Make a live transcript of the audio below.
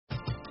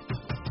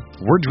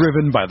We're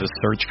driven by the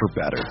search for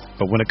better.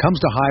 But when it comes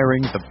to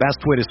hiring, the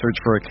best way to search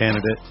for a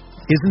candidate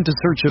isn't to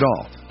search at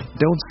all.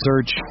 Don't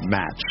search,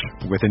 match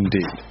with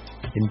Indeed.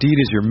 Indeed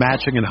is your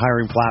matching and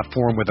hiring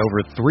platform with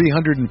over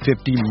 350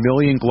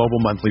 million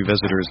global monthly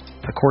visitors,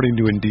 according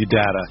to Indeed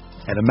data,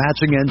 and a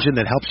matching engine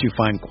that helps you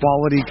find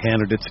quality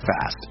candidates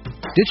fast.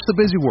 Ditch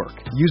the busy work.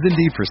 Use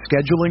Indeed for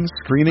scheduling,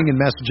 screening, and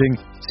messaging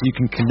so you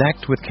can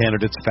connect with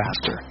candidates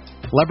faster.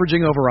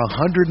 Leveraging over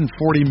 140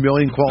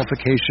 million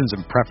qualifications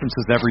and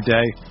preferences every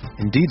day,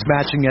 Indeed's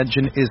matching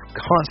engine is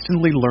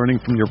constantly learning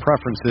from your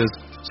preferences,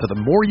 so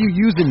the more you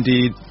use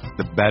Indeed,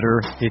 the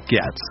better it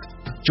gets.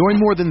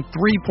 Join more than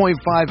 3.5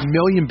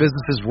 million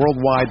businesses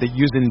worldwide that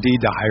use Indeed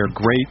to hire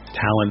great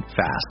talent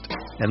fast.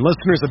 And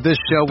listeners of this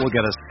show will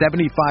get a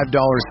 $75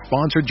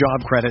 sponsored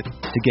job credit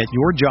to get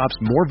your jobs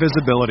more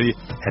visibility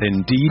at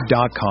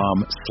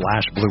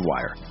Indeed.com/Blue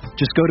Wire.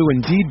 Just go to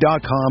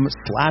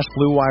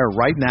Indeed.com/Blue Wire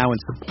right now and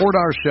support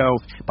our show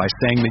by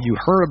saying that you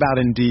heard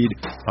about Indeed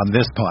on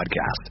this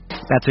podcast.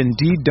 That's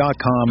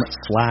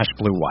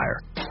Indeed.com/Blue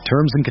Wire.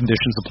 Terms and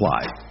conditions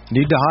apply.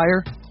 Need to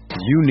hire?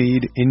 You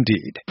need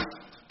Indeed.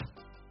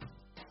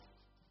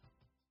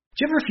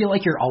 Do you ever feel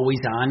like you're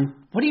always on?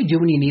 What do you do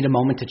when you need a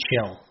moment to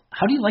chill?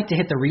 How do you like to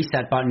hit the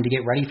reset button to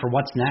get ready for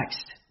what's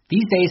next?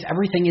 These days,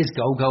 everything is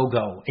go, go,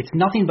 go. It's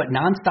nothing but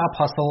nonstop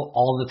hustle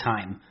all the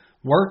time.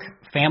 Work,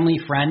 family,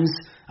 friends,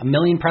 a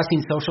million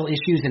pressing social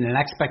issues, and an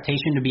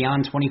expectation to be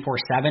on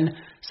 24/7.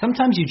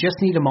 Sometimes you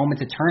just need a moment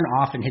to turn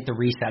off and hit the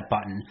reset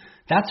button.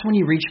 That's when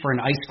you reach for an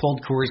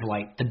ice-cold Coors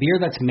Light, the beer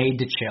that's made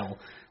to chill.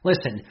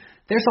 Listen,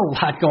 there's a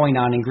lot going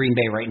on in Green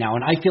Bay right now,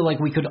 and I feel like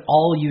we could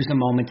all use a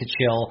moment to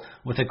chill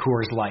with a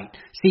Coors Light.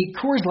 See,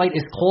 Coors Light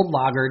is cold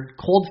lagered,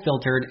 cold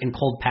filtered, and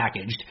cold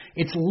packaged.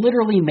 It's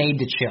literally made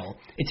to chill.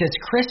 It's as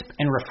crisp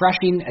and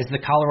refreshing as the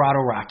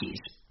Colorado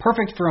Rockies.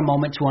 Perfect for a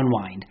moment to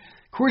unwind.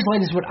 Coors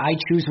Light is what I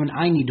choose when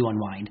I need to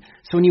unwind.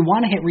 So when you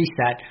want to hit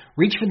reset,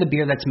 reach for the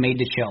beer that's made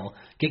to chill.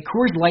 Get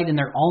Coors Light in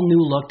their all-new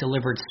look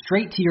delivered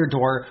straight to your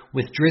door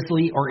with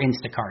Drizzly or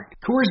Instacart.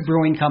 Coors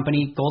Brewing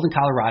Company, Golden,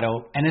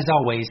 Colorado, and as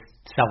always,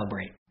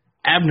 celebrate.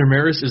 Abner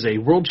Maris is a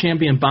world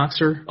champion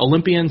boxer,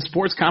 Olympian,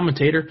 sports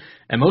commentator,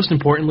 and most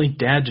importantly,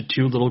 dad to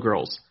two little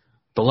girls.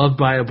 Beloved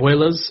by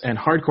abuelas and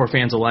hardcore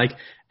fans alike,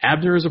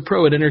 Abner is a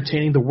pro at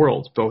entertaining the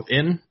world, both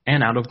in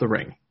and out of the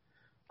ring.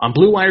 On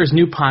Blue Wire's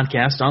new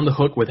podcast, On the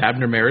Hook with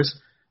Abner Maris,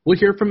 we'll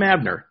hear from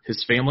Abner,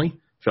 his family,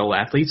 fellow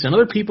athletes, and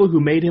other people who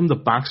made him the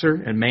boxer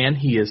and man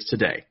he is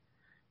today.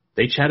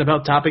 They chat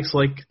about topics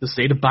like the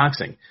state of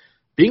boxing,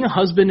 being a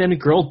husband and a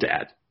girl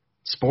dad,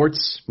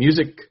 sports,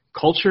 music,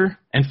 culture,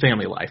 and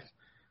family life.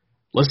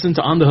 Listen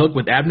to On the Hook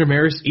with Abner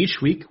Maris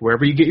each week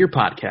wherever you get your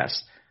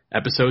podcasts.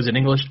 Episodes in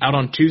English out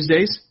on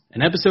Tuesdays,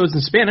 and episodes in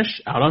Spanish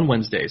out on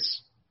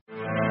Wednesdays.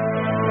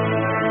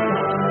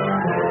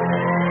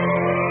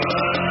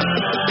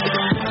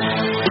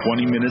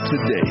 20 minutes a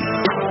day,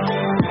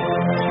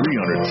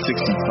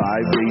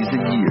 365 days a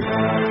year.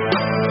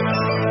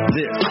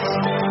 This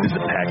is the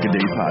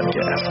Pack-A-Day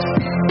Podcast.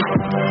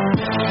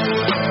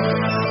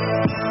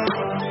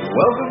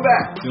 Welcome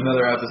back to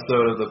another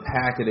episode of the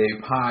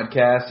Pack-A-Day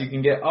Podcast. You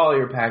can get all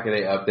your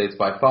Pack-A-Day updates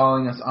by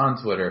following us on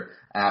Twitter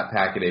at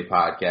Pack-A-Day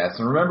Podcast.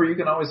 And remember, you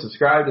can always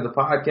subscribe to the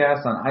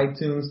podcast on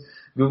iTunes,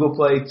 Google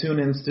Play,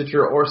 TuneIn,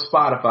 Stitcher, or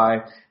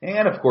Spotify.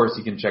 And, of course,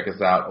 you can check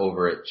us out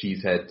over at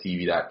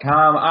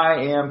cheeseheadtv.com. I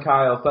am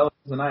Kyle Fellows,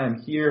 and I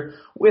am here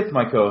with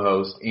my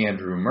co-host,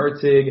 Andrew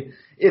Mertig.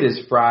 It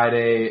is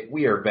Friday.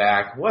 We are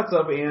back. What's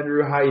up,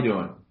 Andrew? How you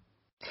doing?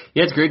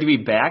 Yeah, it's great to be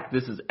back.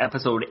 This is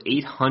episode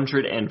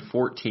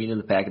 814 of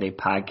the Pack-A-Day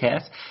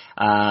Podcast.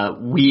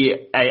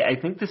 I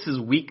think this is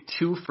week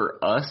 2 for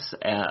us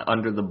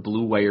under the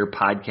Blue Wire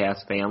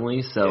podcast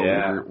family, so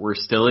yeah. We're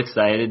still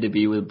excited to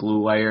be with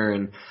Blue Wire,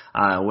 and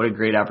what a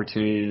great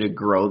opportunity to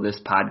grow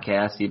this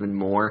podcast even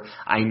more.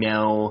 I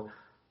know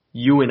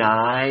you and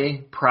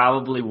I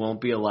probably won't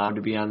be allowed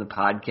to be on the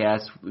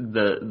podcast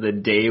the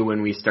day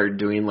when we start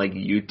doing like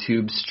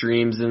YouTube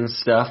streams and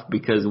stuff,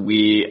 because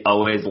we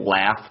always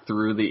laugh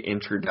through the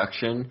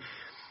introduction.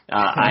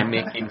 I'm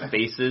making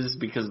faces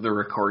because the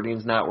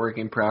recording's not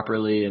working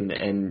properly,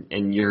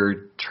 and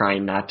you're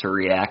trying not to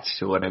react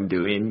to what I'm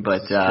doing.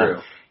 But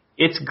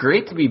it's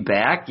great to be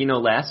back. You know,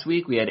 last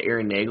week we had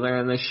Aaron Nagler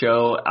on the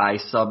show. I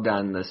subbed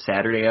on the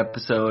Saturday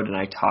episode, and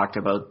I talked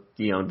about,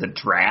 you know, the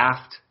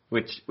draft,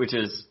 which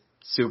is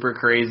super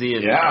crazy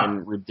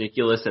and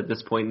ridiculous at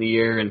this point in the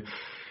year, and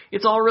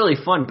it's all really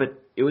fun, but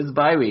it was a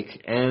bye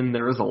week, and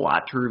there was a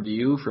lot to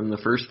review from the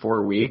first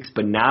 4 weeks,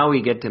 but now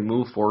we get to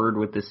move forward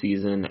with the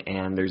season,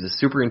 and there's a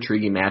super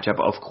intriguing matchup,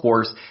 of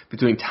course,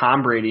 between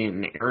Tom Brady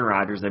and Aaron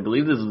Rodgers. I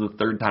believe this is the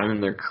third time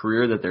in their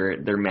career that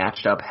they're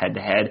matched up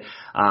head-to-head,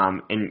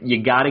 and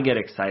you got to get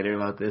excited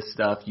about this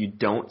stuff. You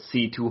don't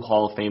see two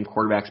Hall of Fame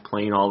quarterbacks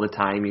playing all the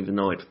time, even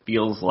though it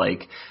feels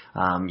like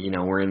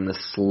we're in the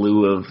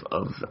slew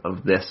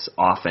of this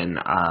often.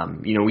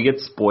 We get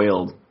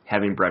spoiled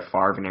having Brett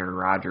Favre and Aaron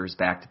Rodgers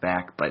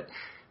back-to-back, but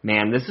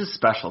man, this is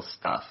special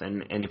stuff,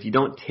 and if you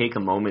don't take a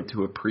moment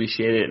to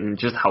appreciate it and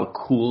just how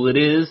cool it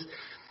is,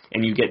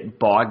 and you get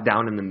bogged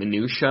down in the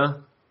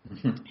minutia,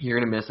 you're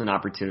going to miss an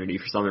opportunity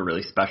for something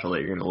really special that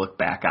you're going to look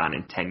back on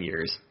in 10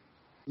 years.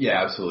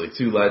 Yeah, absolutely.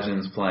 Two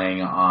legends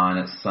playing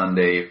on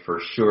Sunday for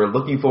sure.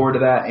 Looking forward to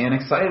that and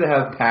excited to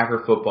have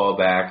Packer football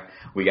back.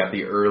 We got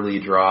the early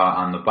draw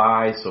on the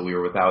bye, so we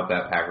were without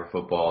that Packer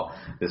football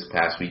this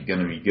past week.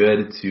 Going to be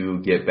good to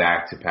get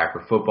back to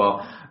Packer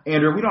football.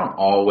 Andrew, we're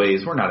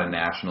not a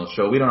national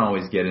show. We don't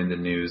always get into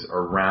news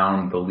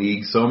around the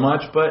league so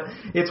much, but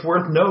it's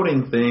worth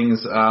noting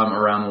things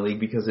around the league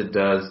because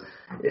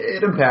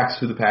it impacts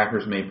who the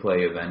Packers may play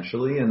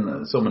eventually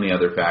and so many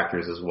other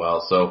factors as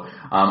well. So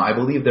I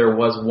believe there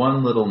was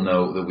one little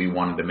note that we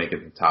wanted to make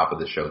at the top of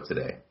the show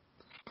today.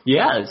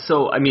 Yeah,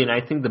 so, I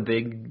think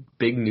the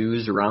big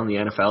news around the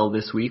NFL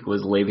this week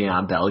was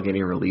Le'Veon Bell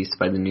getting released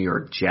by the New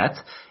York Jets,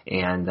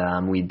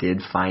 and we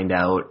did find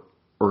out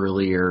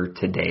earlier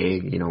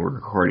today, we're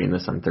recording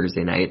this on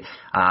Thursday night,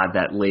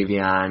 that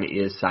Le'Veon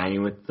is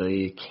signing with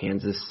the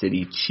Kansas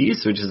City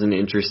Chiefs, which is an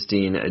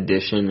interesting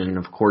addition, and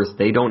of course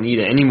they don't need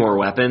any more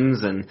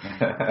weapons, and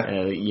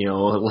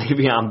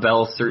Le'Veon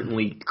Bell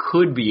certainly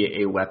could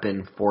be a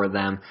weapon for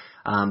them,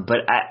 but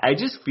I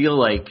just feel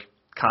like,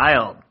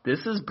 Kyle,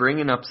 this is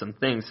bringing up some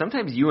things.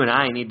 Sometimes you and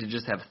I need to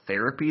just have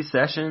therapy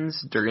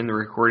sessions during the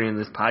recording of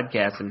this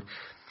podcast, and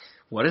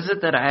what is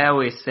it that I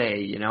always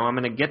say? I'm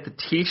going to get the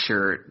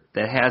T-shirt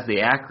that has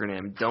the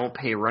acronym, Don't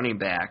Pay Running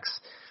Backs,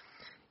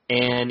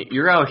 and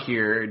you're out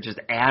here just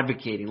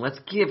advocating, let's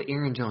give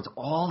Aaron Jones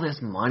all this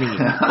money.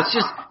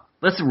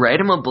 Let's write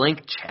him a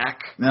blank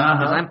check.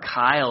 Because I'm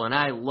Kyle, and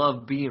I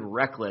love being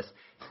reckless.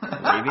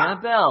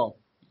 Le'Veon Bell,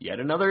 yet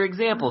another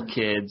example,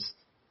 kids.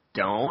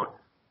 Don't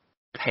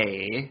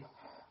pay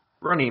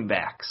running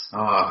backs.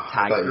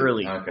 Ty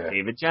Gurley,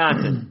 David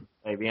Johnson,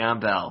 Le'Veon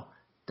Bell.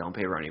 Don't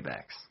pay running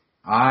backs.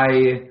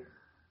 I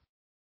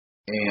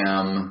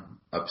am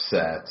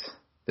upset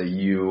that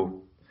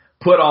you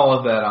put all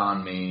of that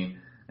on me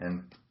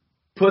and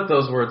put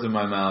those words in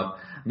my mouth.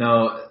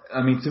 No,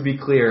 to be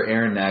clear,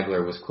 Aaron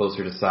Nagler was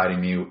closer to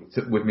siding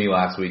with me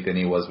last week than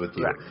he was with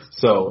you. Correct.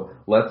 So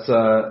let's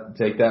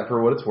take that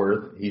for what it's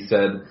worth. He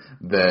said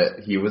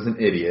that he was an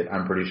idiot,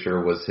 I'm pretty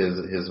sure was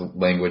his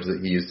language that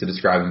he used to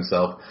describe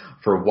himself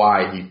for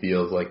why he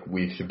feels like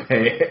we should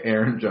pay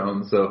Aaron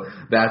Jones. So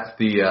that's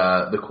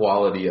the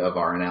quality of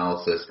our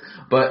analysis.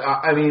 But,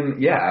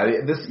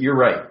 you're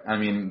right.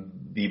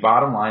 The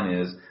bottom line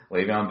is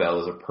Le'Veon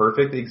Bell is a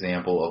perfect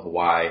example of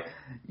why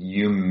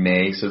you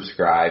may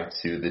subscribe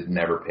to the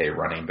never pay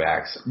running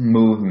backs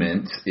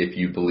movement if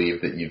you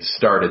believe that you've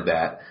started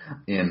that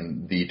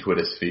in the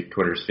Twitter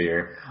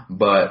sphere.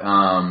 But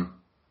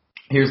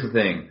here's the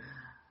thing.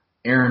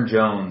 Aaron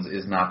Jones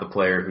is not the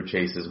player who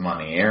chases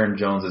money. Aaron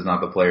Jones is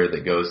not the player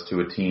that goes to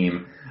a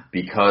team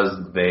because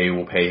they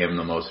will pay him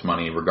the most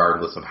money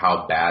regardless of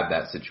how bad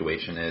that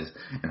situation is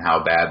and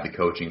how bad the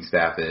coaching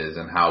staff is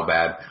and how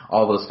bad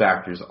all those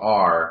factors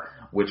are,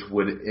 which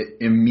would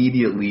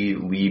immediately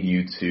lead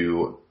you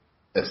to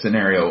a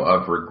scenario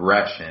of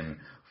regression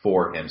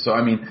for him. So,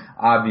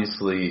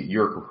 obviously,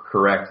 you're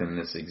correct in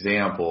this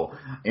example.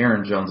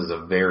 Aaron Jones is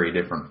a very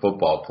different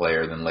football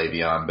player than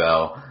Le'Veon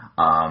Bell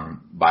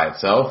by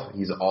itself.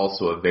 He's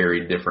also a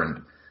very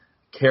different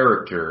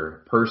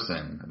character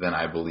person than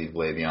I believe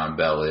Le'Veon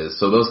Bell is.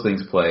 So those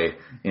things play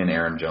in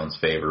Aaron Jones'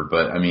 favor.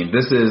 But,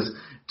 this is,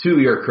 to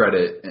your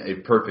credit,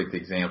 a perfect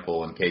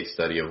example and case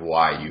study of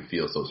why you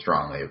feel so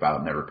strongly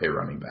about never pay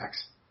running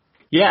backs.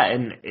 Yeah,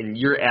 and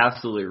you're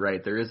absolutely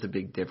right. There is a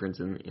big difference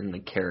in the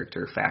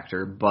character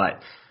factor,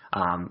 but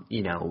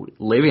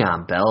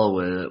Le'Veon Bell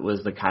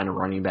was the kind of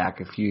running back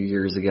a few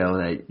years ago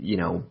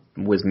that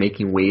was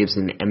making waves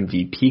in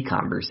MVP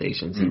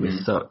conversations. He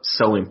was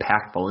so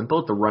impactful in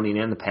both the running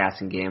and the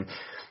passing game.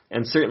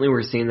 And certainly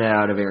we're seeing that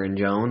out of Aaron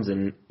Jones.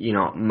 And,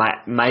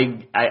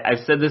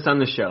 I've said this on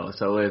the show,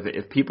 so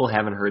if people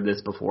haven't heard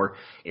this before,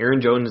 Aaron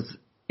Jones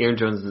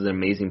is an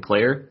amazing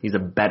player. He's a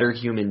better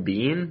human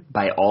being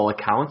by all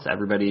accounts.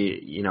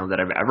 Everybody, that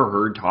I've ever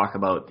heard talk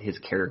about his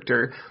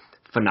character,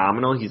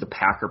 phenomenal. He's a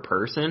Packer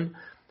person.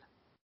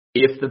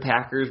 If the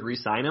Packers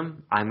re-sign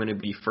him, I'm going to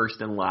be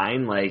first in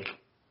line,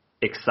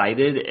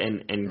 excited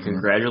and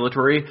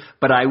congratulatory,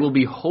 but I will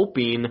be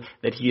hoping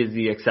that he is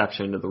the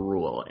exception to the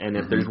rule. And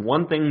if there's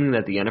one thing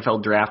that the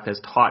NFL draft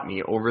has taught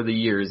me over the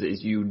years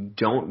is you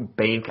don't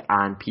bank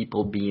on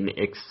people being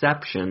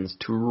exceptions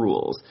to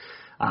rules.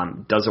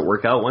 Does it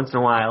work out once in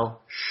a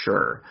while?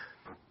 Sure.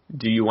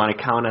 Do you want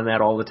to count on that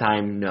all the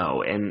time?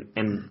 No.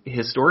 And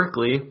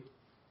historically,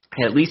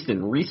 at least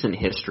in recent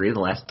history, the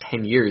last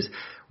 10 years,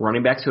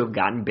 running backs who have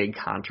gotten big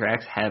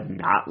contracts have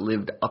not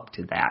lived up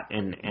to that.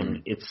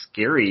 And it's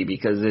scary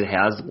because it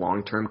has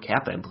long-term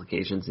cap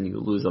implications and you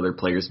lose other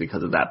players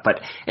because of that. But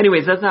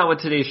anyways, that's not what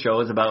today's show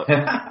is about.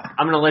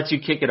 I'm going to let you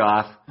kick it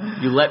off.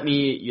 You let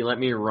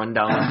me run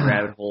down this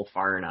rabbit hole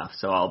far enough,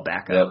 so I'll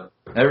back up.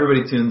 Yep.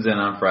 Everybody tunes in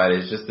on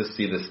Fridays just to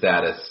see the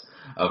status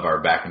of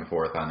our back and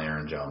forth on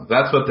Aaron Jones.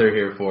 That's what they're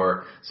here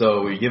for.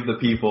 So we give the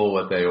people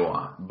what they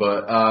want.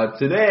 But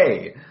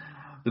today,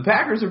 the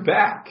Packers are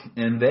back,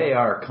 and they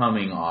are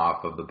coming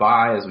off of the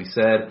bye, as we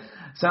said.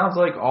 sounds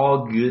like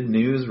all good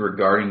news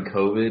regarding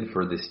COVID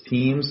for this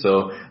team.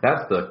 So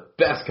that's the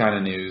best kind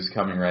of news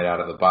coming right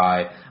out of the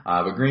bye.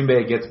 But Green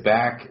Bay gets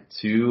back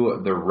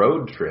to the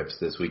road trips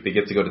this week. They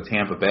get to go to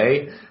Tampa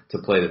Bay to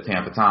play the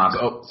Tampa Toms.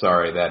 Oh,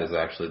 sorry, that is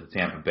actually the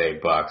Tampa Bay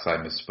Bucks. I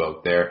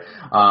misspoke there.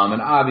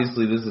 And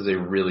obviously this is a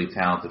really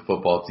talented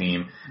football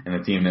team and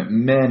a team that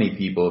many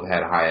people have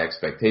had high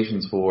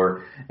expectations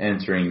for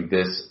entering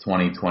this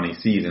 2020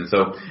 season.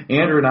 So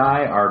Andrew and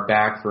I are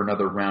back for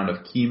another round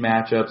of key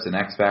matchups and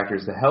X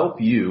Factors to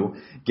help you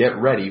get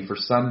ready for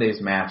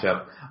Sunday's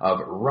matchup of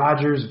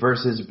Rodgers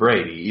versus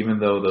Brady, even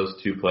though those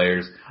two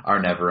players are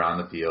never on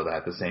the field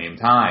at the same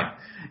time.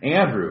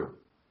 Andrew,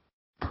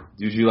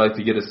 would you like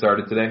to get us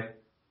started today?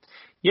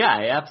 Yeah,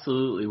 I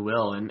absolutely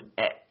will. And,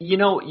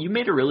 you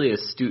made a really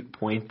astute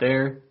point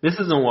there. This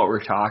isn't what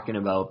we're talking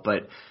about,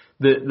 but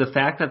the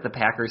fact that the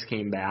Packers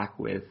came back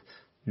with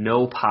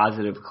no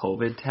positive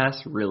COVID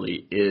tests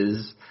really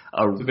is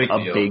a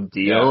big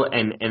deal. Yeah.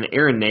 And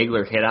Aaron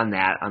Nagler hit on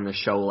that on the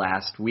show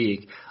last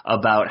week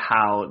about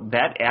how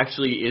that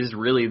actually is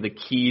really the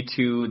key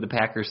to the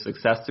Packers'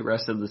 success the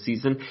rest of the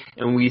season.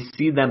 And we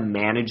see them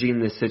managing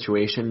this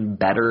situation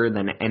better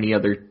than any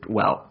other,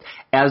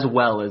 as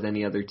well as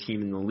any other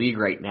team in the league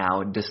right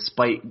now,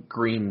 despite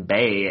Green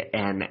Bay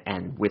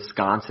and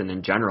Wisconsin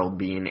in general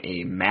being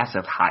a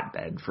massive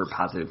hotbed for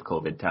positive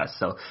COVID tests.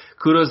 So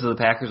kudos to the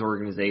Packers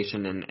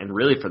organization and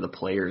really for the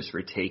players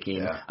for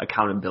taking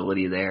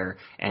accountability there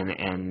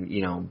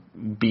and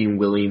being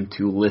willing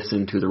to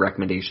listen to the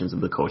recommendations of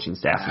the coaching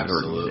staff and the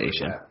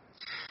organization. Yeah.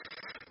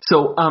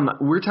 So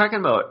we're talking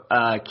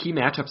about key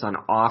matchups on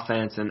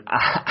offense, and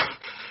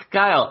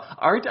Kyle,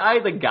 aren't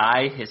I the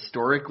guy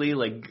historically,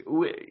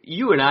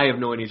 you and I have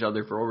known each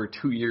other for over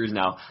 2 years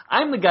now.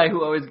 I'm the guy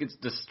who always gets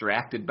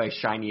distracted by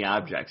shiny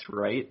objects,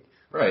 right?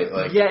 Right,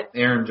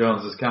 Aaron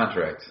Jones'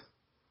 contract.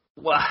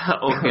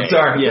 Wow, okay.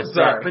 Sorry.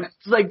 But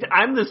it's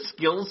I'm the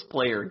skills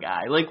player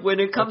guy. When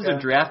it comes to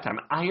draft time,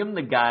 I am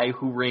the guy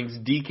who ranks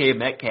DK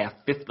Metcalf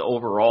 5th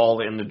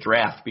overall in the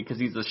draft because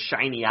he's a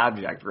shiny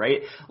object,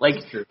 right?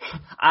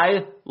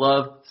 I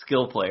love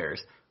skill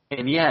players.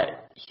 And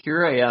yet,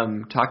 here I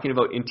am talking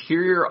about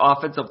interior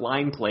offensive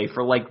line play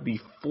for the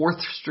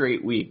 4th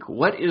straight week.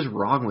 What is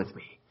wrong with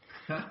me?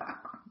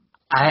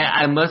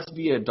 I must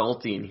be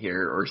adulting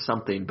here or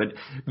something, but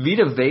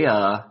Vita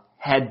Vea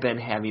had been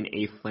having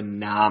a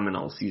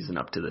phenomenal season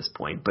up to this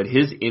point, but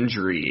his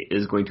injury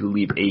is going to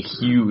leave a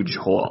huge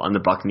hole on the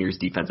Buccaneers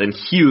defense, and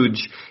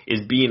huge is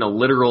being a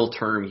literal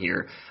term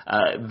here.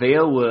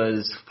 Vea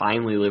was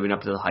finally living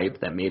up to the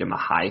hype that made him a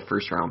high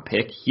first-round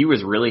pick. He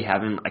was really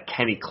having a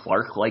Kenny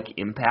Clark-like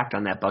impact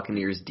on that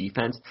Buccaneers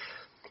defense.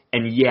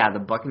 And the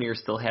Buccaneers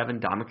still have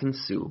Ndamukong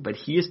Suh, but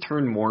he has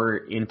turned more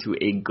into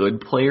a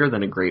good player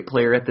than a great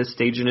player at this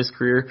stage in his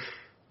career.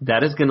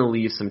 That is going to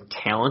leave some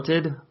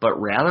talented but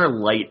rather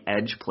light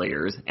edge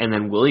players, and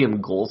then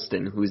William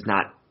Golston, who's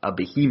not a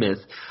behemoth,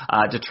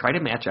 to try to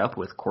match up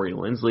with Corey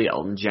Linsley,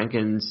 Elton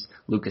Jenkins,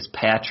 Lucas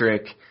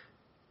Patrick,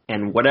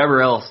 and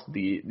whatever else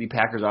the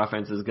Packers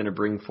offense is going to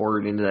bring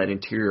forward into that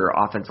interior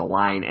offensive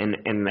line.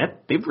 And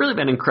that they've really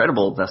been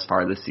incredible thus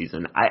far this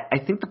season. I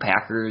think the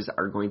Packers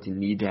are going to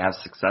need to have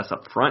success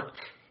up front.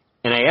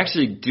 And I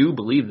actually do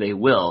believe they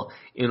will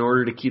in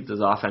order to keep this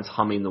offense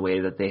humming the way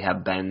that they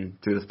have been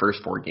through the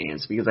first 4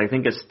 games. Because I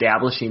think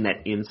establishing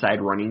that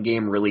inside running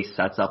game really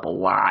sets up a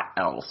lot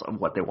else of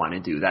what they want to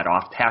do. That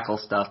off-tackle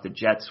stuff, the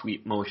jet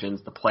sweep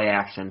motions, the play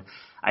action.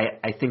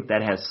 I think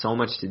that has so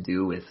much to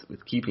do with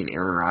keeping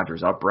Aaron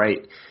Rodgers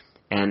upright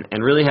and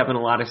really having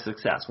a lot of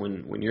success.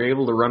 When you're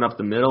able to run up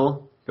the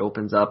middle, it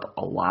opens up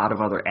a lot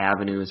of other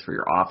avenues for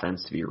your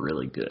offense to be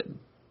really good.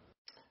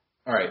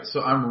 All right, so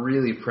I'm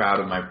really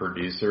proud of my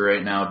producer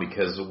right now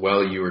because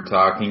while you were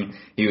talking,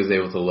 he was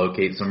able to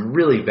locate some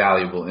really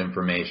valuable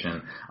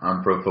information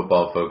on Pro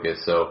Football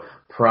Focus. So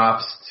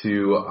props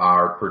to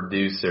our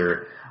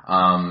producer,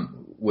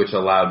 which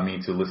allowed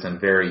me to listen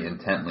very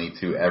intently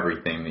to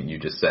everything that you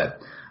just said.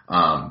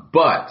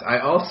 But I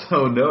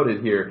also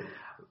noted here,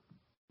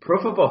 Pro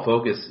Football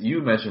Focus,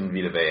 you mentioned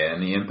Vita Vea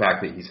and the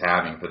impact that he's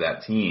having for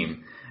that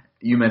team.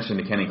 You mentioned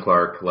the Kenny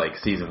Clark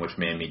season, which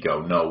made me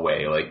go, no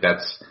way.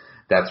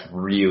 That's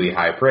really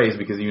high praise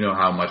because you know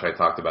how much I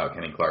talked about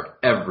Kenny Clark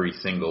every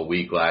single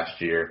week last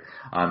year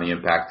on the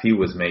impact he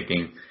was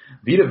making.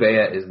 Vita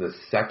Vea is the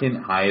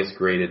 2nd highest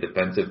graded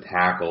defensive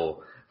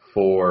tackle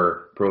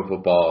for Pro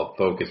Football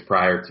Focus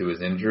prior to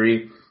his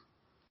injury.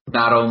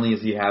 Not only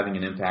is he having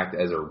an impact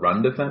as a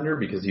run defender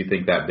because you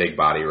think that big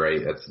body,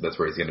 right? That's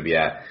where he's going to be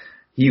at.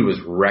 He was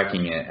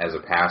wrecking it as a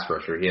pass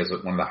rusher. He has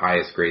one of the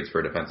highest grades for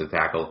a defensive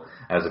tackle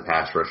as a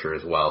pass rusher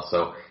as well.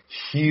 So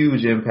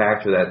huge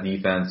impact for that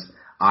defense.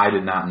 I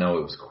did not know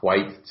it was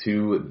quite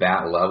to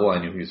that level.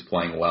 I knew he was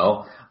playing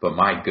well, but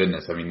my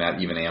goodness, that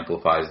even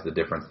amplifies the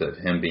difference of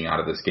him being out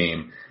of this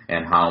game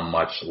and how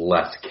much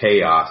less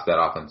chaos that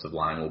offensive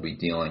line will be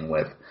dealing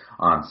with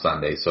on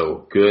Sunday.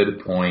 So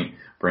good point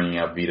bringing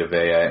up Vita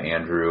Vea,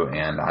 Andrew,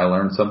 and I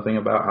learned something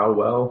about how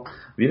well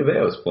Vita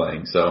Vea was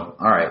playing. So,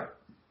 all right,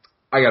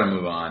 I got to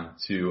move on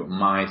to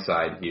my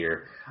side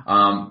here.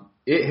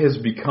 it has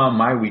become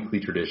my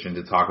weekly tradition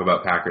to talk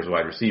about Packers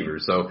wide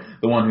receivers. So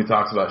the one who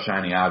talks about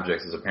shiny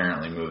objects has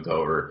apparently moved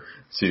over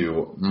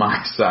to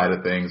my side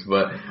of things.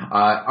 But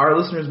our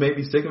listeners may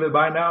be sick of it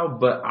by now,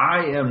 but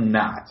I am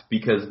not,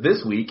 because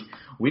this week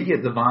we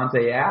get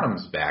Davante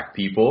Adams back,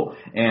 people,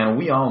 and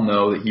we all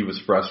know that he was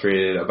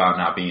frustrated about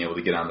not being able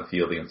to get on the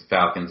field against the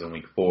Falcons in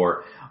Week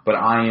 4. But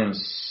I am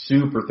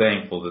super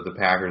thankful that the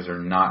Packers are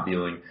not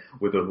dealing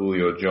with a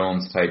Julio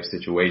Jones type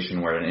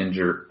situation where an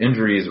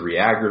injury is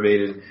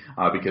re-aggravated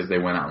because they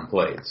went out and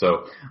played.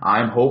 So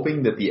I'm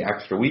hoping that the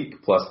extra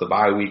week plus the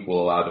bye week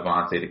will allow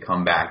Davante to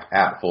come back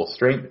at full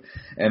strength.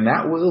 And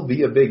that will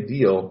be a big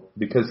deal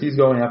because he's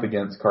going up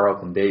against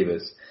Carlton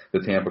Davis, the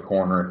Tampa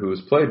corner, who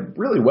has played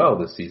really well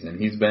this season.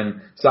 He's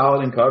been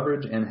solid in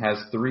coverage and has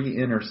 3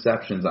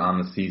 interceptions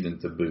on the season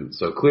to boot.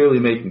 So clearly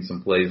making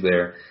some plays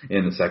there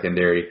in the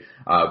secondary.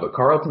 But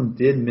Carlton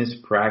did miss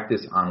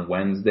practice on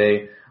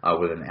Wednesday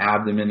with an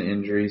abdomen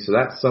injury, so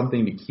that's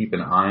something to keep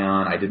an eye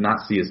on. I did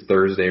not see his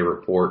Thursday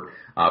report,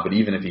 but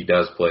even if he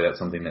does play, that's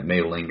something that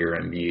may linger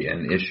and be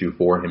an issue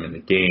for him in the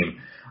game.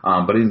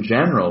 But in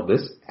general,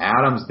 this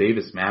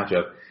Adams-Davis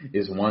matchup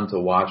is one to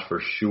watch for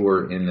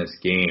sure in this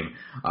game.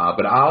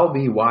 But I'll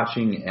be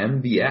watching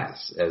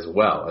MVS as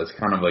well as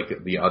kind of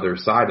like the other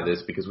side of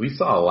this, because we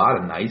saw a lot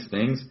of nice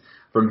things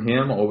from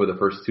him over the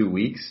first 2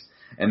 weeks.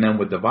 And then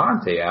with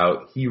Davante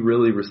out, he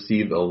really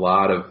received a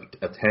lot of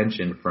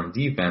attention from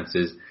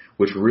defenses,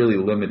 which really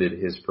limited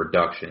his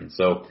production.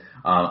 So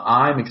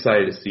I'm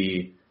excited to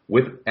see,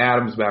 with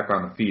Adams back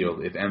on the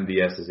field, if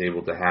MVS is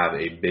able to have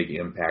a big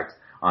impact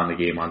on the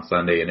game on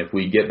Sunday, and if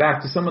we get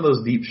back to some of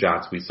those deep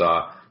shots we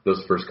saw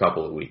those first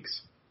couple of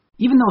weeks.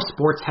 Even though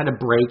sports had a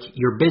break,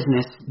 your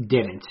business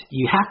didn't.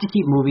 You have to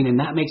keep moving, and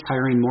that makes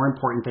hiring more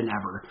important than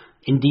ever.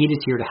 Indeed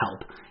is here to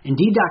help.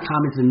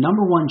 Indeed.com is the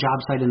 #1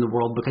 job site in the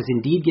world because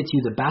Indeed gets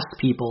you the best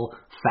people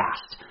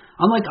fast.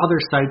 Unlike other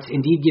sites,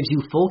 Indeed gives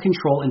you full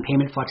control and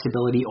payment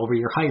flexibility over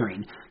your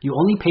hiring. You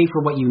only pay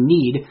for what you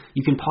need,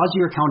 you can pause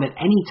your account at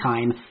any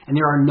time, and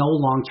there are no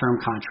long-term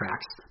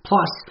contracts.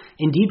 Plus,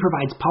 Indeed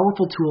provides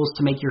powerful tools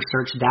to make your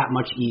search that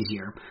much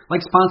easier,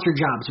 like sponsored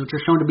jobs, which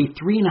are shown to be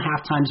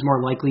 3.5 times more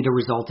likely to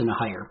result in a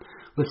hire.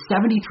 With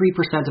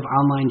 73% of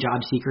online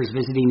job seekers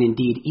visiting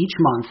Indeed each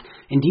month,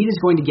 Indeed is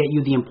going to get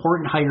you the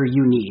important hire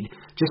you need,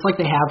 just like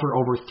they have for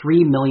over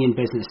 3 million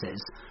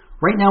businesses.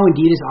 Right now,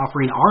 Indeed is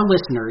offering our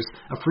listeners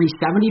a free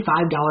 $75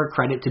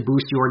 credit to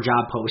boost your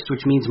job post,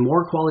 which means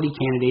more quality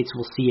candidates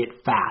will see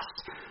it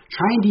fast.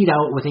 Try Indeed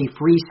out with a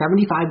free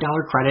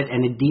 $75 credit at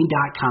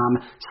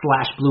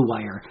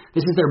Indeed.com/BlueWire.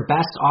 This is their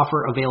best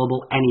offer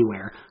available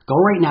anywhere. Go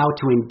right now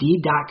to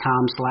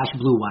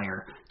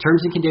Indeed.com/BlueWire.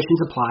 Terms and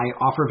conditions apply.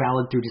 Offer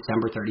valid through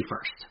December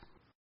 31st.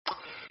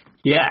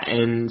 Yeah,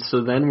 and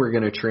so then we're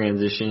going to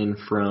transition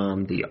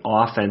from the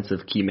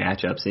offensive key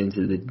matchups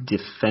into the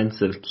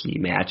defensive key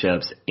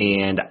matchups.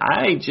 And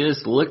I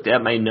just looked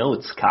at my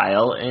notes,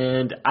 Kyle,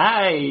 and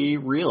I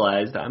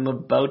realized I'm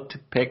about to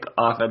pick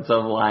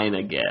offensive line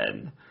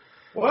again.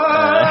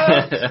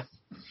 What?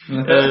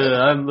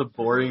 I'm the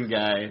boring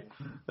guy.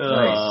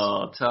 Nice.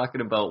 Oh,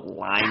 talking about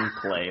line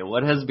play.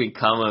 What has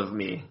become of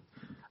me?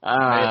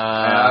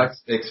 I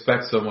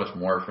expect so much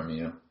more from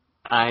you.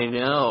 I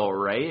know,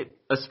 right?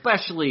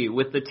 Especially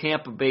with the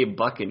Tampa Bay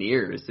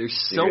Buccaneers. There's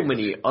so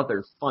many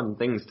other fun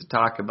things to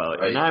talk about.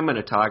 Right. And I'm going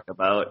to talk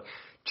about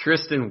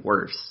Tristan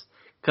Wirfs.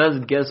 Because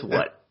guess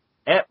what?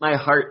 At my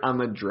heart, I'm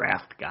a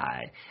draft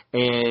guy.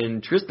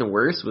 And Tristan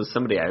Wirfs was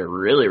somebody I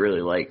really,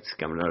 really liked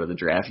coming out of the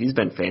draft. He's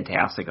been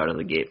fantastic out of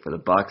the gate for the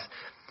Bucs.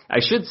 I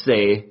should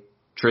say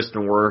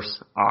Tristan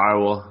Wirfs,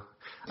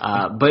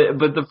 but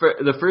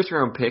the first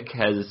round pick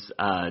has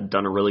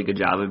done a really good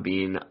job of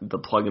being the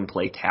plug and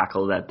play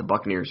tackle that the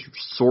Buccaneers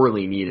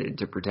sorely needed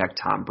to protect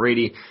Tom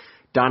Brady.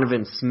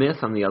 Donovan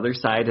Smith on the other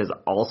side has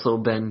also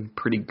been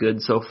pretty good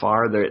so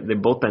far.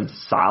 They've both been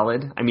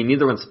solid. I mean,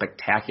 neither one's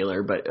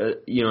spectacular, but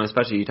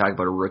especially you talk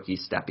about a rookie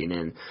stepping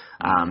in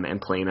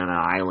and playing on an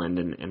island,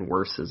 and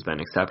Wirfs has been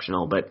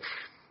exceptional. But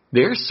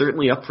they're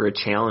certainly up for a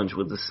challenge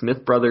with the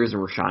Smith brothers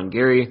and Rashawn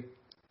Gary.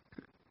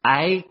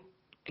 I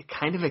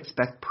kind of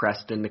expect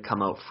Preston to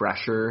come out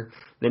fresher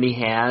than he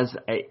has.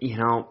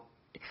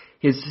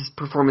 His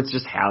performance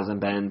just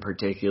hasn't been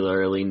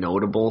particularly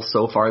notable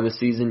so far this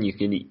season.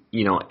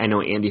 I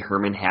know Andy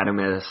Herman had him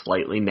at a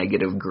slightly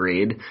negative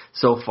grade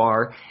so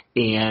far,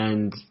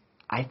 and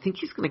I think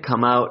he's going to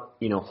come out,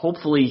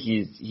 hopefully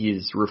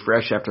he's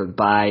refreshed after the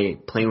bye,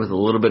 playing with a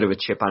little bit of a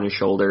chip on his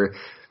shoulder,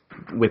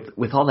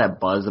 with all that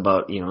buzz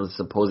about, the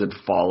supposed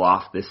fall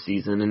off this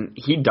season. And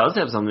he does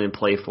have something to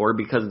play for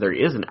because there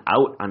is an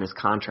out on his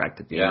contract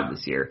at the end of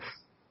this year.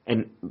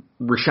 And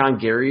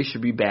Rashawn Gary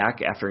should be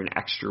back after an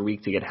extra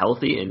week to get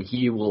healthy, and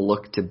he will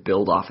look to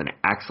build off an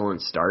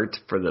excellent start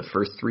for the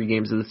first 3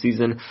 games of the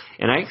season.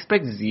 And I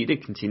expect Z to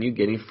continue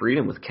getting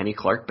freedom with Kenny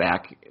Clark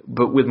back,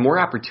 but with more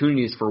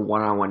opportunities for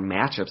one-on-one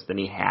matchups than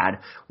he had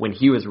when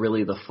he was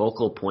really the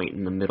focal point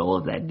in the middle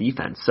of that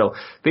defense. So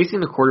facing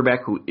the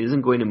quarterback who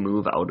isn't going to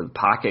move out of the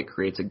pocket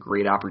creates a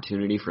great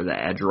opportunity for the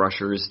edge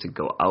rushers to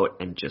go out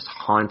and just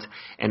hunt.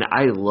 And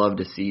I love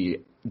to see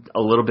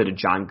a little bit of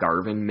John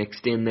Garvin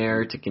mixed in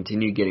there to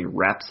continue getting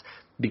reps,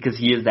 because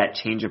he is that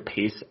change of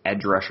pace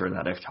edge rusher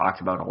that I've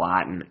talked about a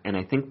lot, and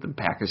I think the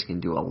Packers can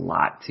do a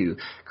lot to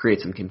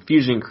create some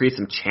confusion, create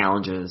some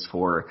challenges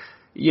for,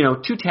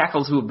 2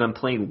 tackles who have been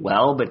playing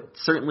well, but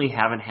certainly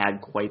haven't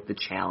had quite the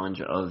challenge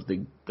of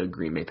the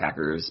Green Bay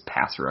Packers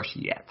pass rush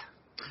yet.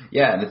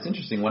 Yeah, and it's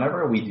interesting.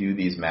 Whenever we do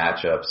these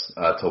matchups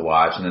to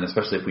watch, and then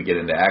especially if we get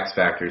into X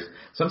factors,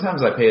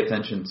 sometimes I pay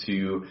attention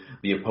to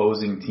the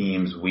opposing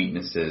team's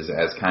weaknesses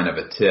as kind of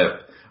a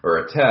tip or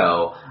a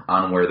tell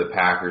on where the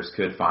Packers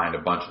could find a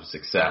bunch of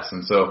success.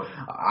 And so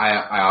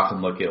I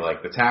often look at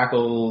like the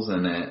tackles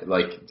and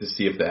like to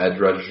see if the edge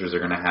rushers are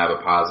going to have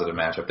a positive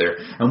matchup there.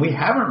 And we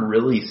haven't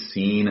really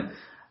seen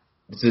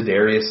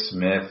Zadarius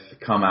Smith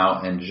come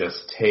out and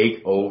just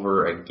take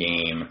over a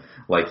game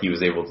like he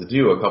was able to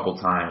do a couple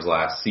times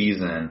last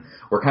season.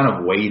 We're kind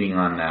of waiting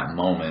on that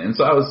moment. And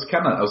so I was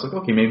like,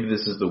 okay, maybe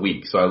this is the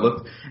week. So I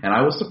looked, and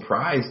I was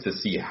surprised to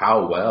see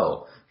how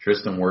well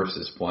Tristan Wirfs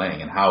is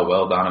playing and how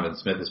well Donovan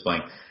Smith is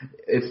playing.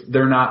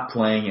 They're not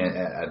playing at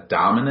a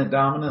dominant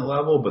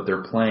level, but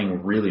they're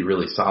playing really,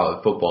 really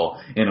solid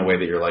football in a way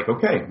that you're like,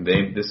 okay,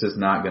 this is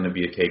not going to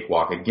be a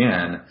cakewalk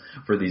again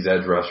for these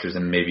edge rushers,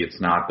 and maybe it's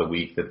not the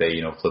week that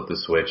they, flip the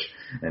switch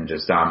and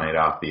just dominate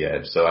off the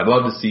edge. So I'd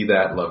love to see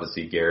that. Love to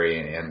see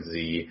Gary and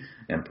Z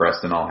and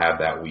Preston all have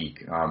that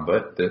week.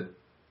 But the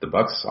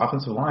Bucs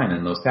offensive line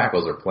and those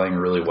tackles are playing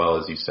really well,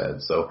 as you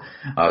said. So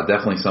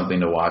definitely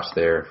something to watch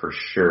there for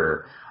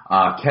sure.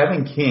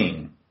 Kevin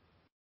King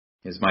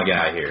is my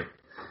guy here.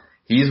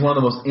 He's one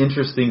of the most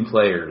interesting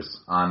players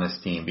on this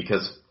team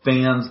because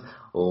fans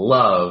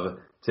love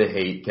to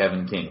hate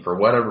Kevin King for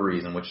whatever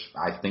reason, which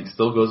I think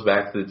still goes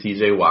back to the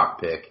TJ Watt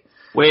pick.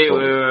 Wait.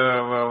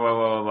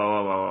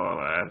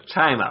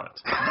 Time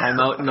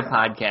out in the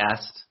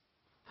podcast.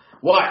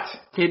 What?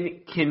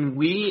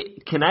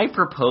 Can I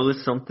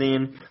propose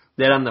something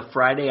that on the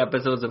Friday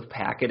episodes of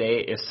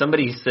Pack-A-Day, if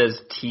somebody says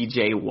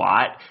TJ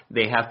Watt,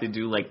 they have to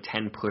do like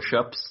 10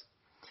 push-ups?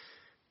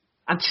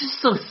 I'm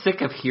just so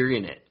sick of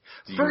hearing it.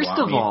 First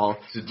of all,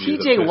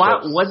 TJ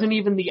Watt wasn't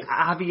even the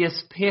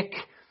obvious pick.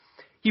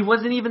 He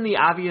wasn't even the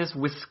obvious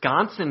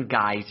Wisconsin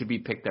guy to be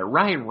picked there.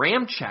 Ryan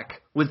Ramczyk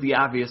was the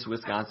obvious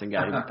Wisconsin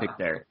guy to be picked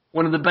there.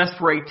 One of the best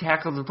right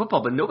tackles in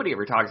football, but nobody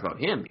ever talks about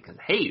him because,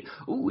 hey,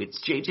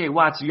 it's J.J.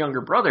 Watt's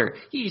younger brother.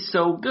 He's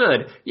so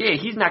good. Yeah,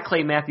 he's not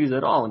Clay Matthews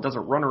at all and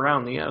doesn't run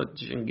around the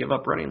edge and give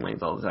up running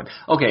lanes all the time.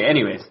 Okay,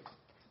 anyways,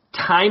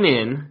 time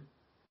in.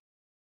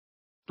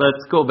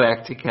 Let's go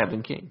back to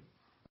Kevin King.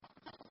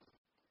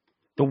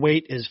 The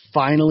wait is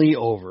finally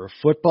over.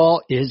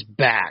 Football is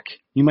back.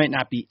 You might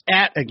not be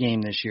at a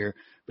game this year,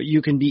 but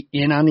you can be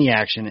in on the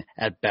action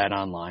at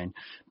BetOnline.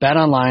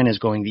 BetOnline is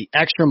going the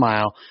extra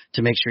mile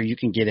to make sure you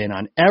can get in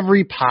on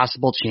every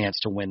possible chance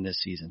to win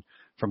this season.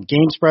 From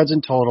game spreads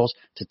and totals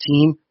to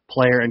team,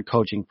 player, and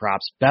coaching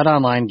props,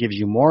 BetOnline gives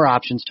you more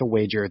options to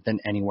wager than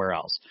anywhere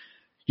else.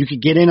 You can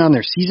get in on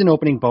their season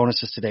opening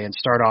bonuses today and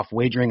start off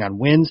wagering on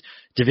wins,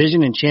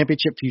 division, and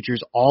championship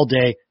futures all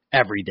day,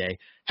 every day.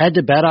 Head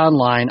to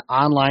BetOnline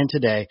online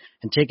today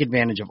and take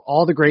advantage of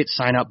all the great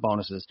sign-up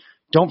bonuses.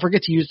 Don't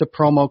forget to use the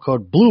promo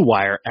code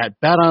BlueWire at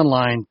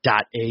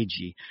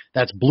betonline.ag.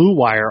 That's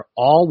BlueWire,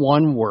 all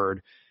one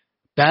word.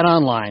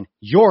 BetOnline,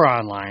 your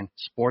online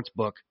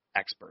sportsbook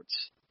experts.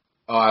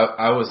 Oh,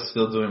 I was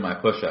still doing my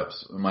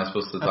push-ups. Am I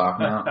supposed to talk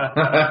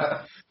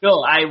now?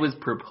 No, I was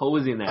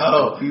proposing that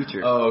for the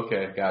future. Oh,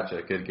 okay.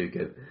 Gotcha.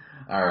 Good.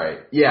 All right.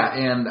 Yeah,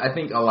 and I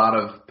think a lot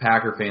of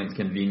Packer fans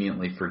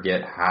conveniently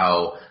forget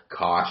how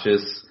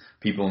cautious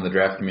people in the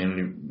draft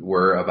community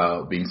were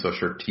about being so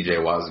sure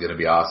TJ Watt was going to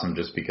be awesome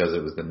just because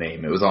it was the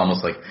name. It was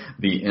almost like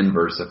the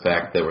inverse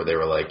effect that where they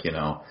were like,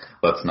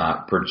 let's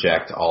not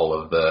project all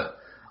of the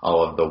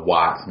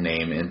Watt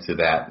name into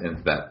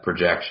that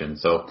projection.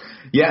 So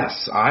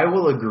yes, I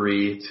will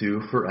agree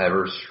to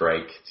forever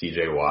strike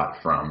TJ Watt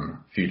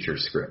from future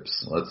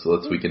scripts.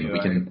 We can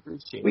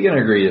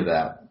agree to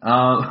that.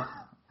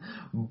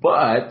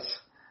 But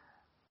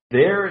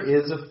there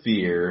is a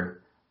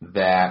fear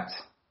that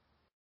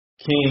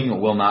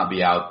King will not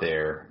be out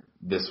there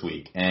this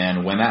week.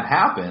 And when that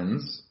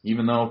happens,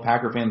 even though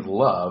Packer fans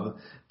love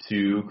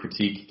to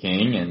critique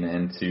King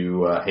and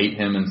to hate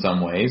him in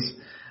some ways,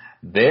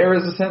 there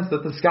is a sense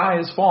that the sky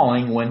is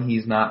falling when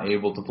he's not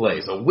able to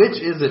play. So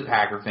which is it,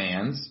 Packer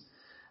fans?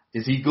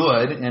 Is he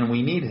good and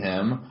we need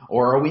him,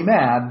 or are we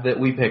mad that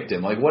we picked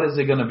him? Like, what is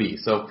it going to be?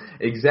 So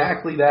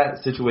exactly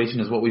that situation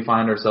is what we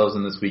find ourselves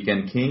in this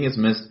weekend. King has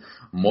missed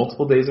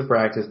multiple days of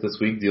practice this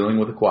week dealing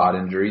with a quad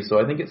injury,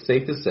 so I think it's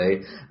safe to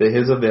say that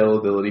his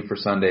availability for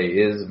Sunday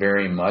is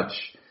very much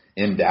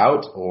in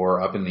doubt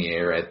or up in the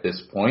air at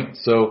this point.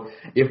 So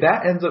if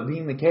that ends up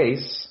being the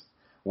case,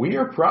 we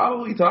are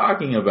probably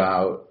talking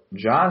about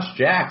Josh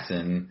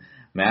Jackson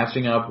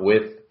matching up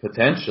with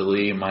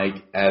potentially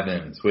Mike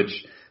Evans,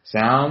 which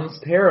sounds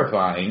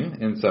terrifying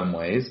in some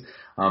ways.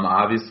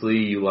 Obviously,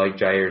 you like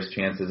Jair's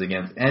chances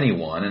against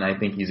anyone, and I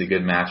think he's a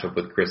good matchup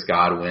with Chris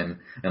Godwin,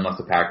 unless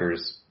the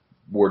Packers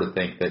were to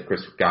think that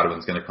Chris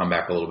Godwin's going to come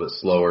back a little bit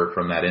slower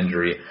from that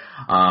injury.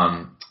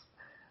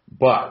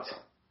 But,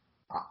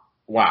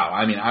 wow,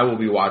 I mean, I will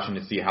be watching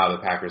to see how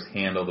the Packers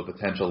handle the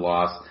potential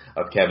loss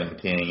of Kevin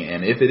King,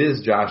 and if it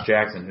is Josh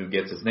Jackson who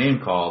gets his name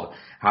called,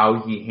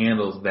 how he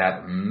handles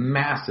that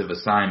massive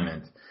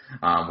assignment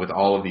with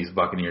all of these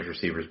Buccaneers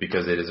receivers,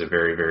 because it is a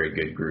very, very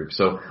good group.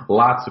 So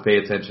lots to pay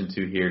attention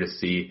to here to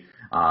see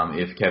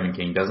if Kevin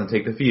King doesn't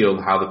take the field,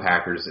 how the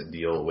Packers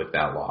deal with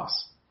that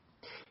loss.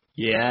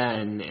 Yeah,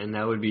 and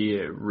that would be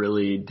a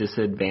really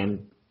disadvantage.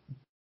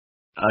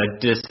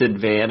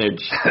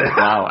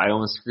 Wow, I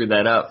almost screwed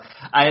that up.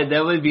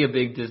 That would be a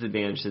big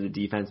disadvantage to the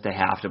defense to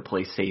have to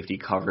play safety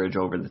coverage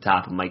over the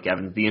top of Mike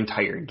Evans the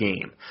entire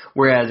game.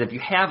 Whereas if you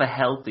have a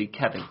healthy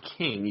Kevin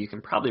King, you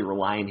can probably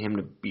rely on him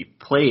to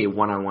play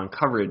one-on-one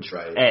coverage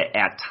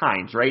at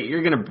times, right?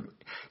 You're gonna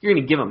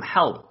give him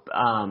help,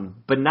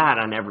 but not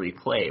on every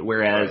play.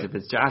 Whereas if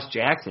it's Josh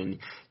Jackson,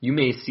 you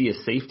may see a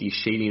safety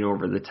shading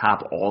over the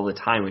top all the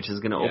time, which is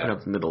going to open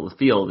up the middle of the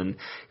field. And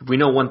if we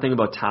know one thing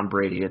about Tom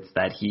Brady, it's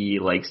that he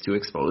likes to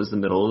expose the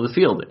middle of the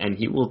field, and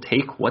he will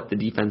take what the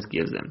defense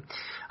gives him.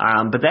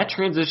 But that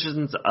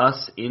transitions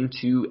us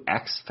into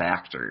X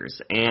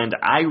factors, and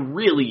I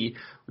really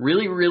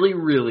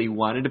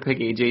wanted to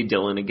pick A.J.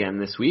 Dillon again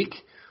this week.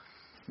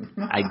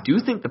 I do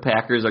think the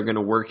Packers are going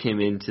to work him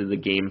into the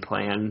game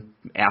plan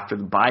after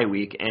the bye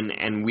week,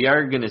 and we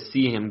are going to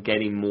see him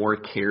getting more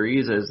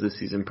carries as the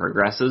season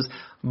progresses.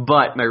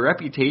 But my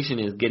reputation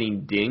is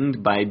getting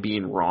dinged by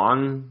being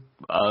wrong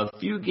a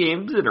few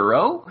games in a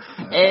row,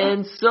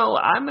 and so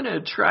I'm going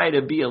to try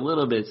to be a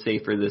little bit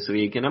safer this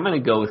week, and I'm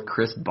going to go with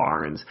Chris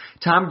Barnes.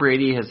 Tom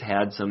Brady has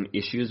had some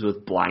issues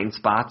with blind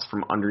spots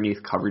from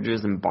underneath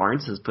coverages, and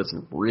Barnes has put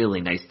some really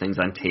nice things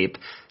on tape,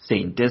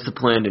 staying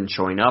disciplined and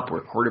showing up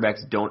where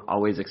quarterbacks don't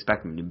always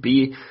expect him to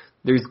be.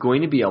 There's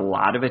going to be a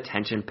lot of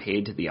attention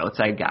paid to the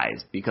outside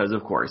guys because,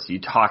 of course,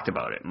 you talked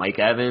about it. Mike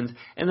Evans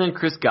and then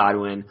Chris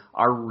Godwin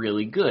are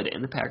really good,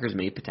 and the Packers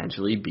may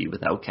potentially be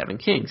without Kevin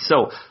King.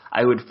 So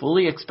I would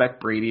fully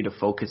expect Brady to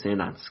focus in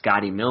on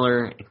Scotty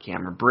Miller and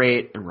Cameron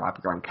Brate and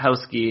Rob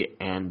Gronkowski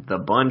and the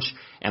bunch,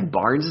 and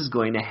Barnes is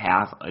going to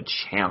have a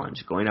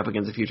challenge going up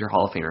against a future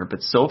Hall of Famer.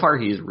 But so far,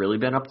 he's really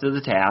been up to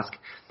the task,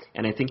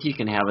 and I think he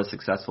can have a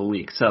successful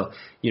week. So,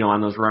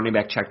 on those running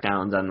back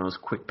checkdowns, on those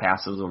quick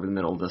passes over the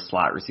middle of the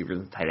slot receivers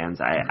and tight ends,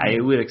 I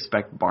would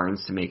expect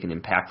Barnes to make an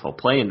impactful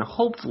play. And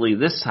hopefully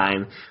this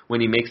time,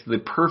 when he makes the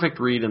perfect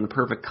read and the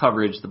perfect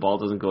coverage, the ball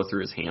doesn't go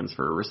through his hands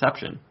for a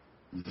reception.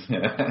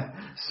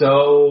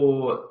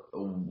 So,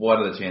 what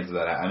are the chances of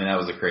that? I mean, that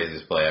was the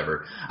craziest play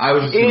ever.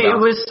 It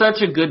was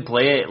such a good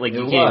play. Like,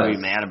 you can't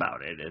even be mad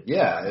about it.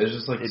 It was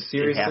just like,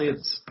 seriously,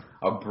 it's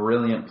a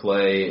brilliant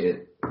play.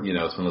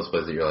 It's one of those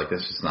plays that you're like,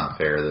 that's just not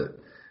fair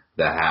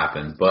that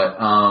happened. But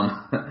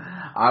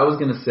I was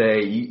gonna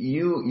say,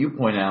 you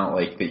point out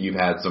like that you've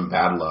had some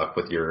bad luck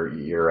with your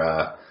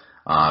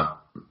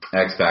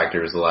X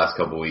factors the last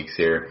couple of weeks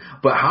here.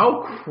 But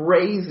how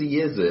crazy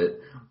is it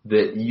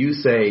that you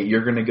say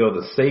you're gonna go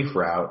the safe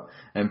route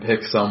and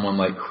pick someone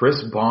like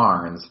Chris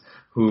Barnes,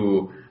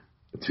 who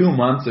 2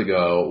 months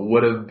ago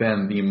would have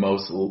been the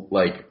most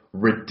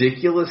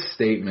ridiculous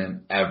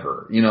statement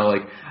ever.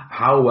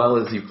 How well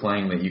is he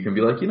playing that you can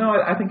be like,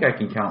 I think I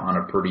can count on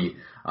a pretty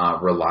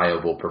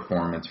reliable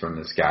performance from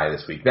this guy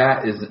this week.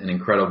 That is an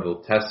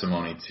incredible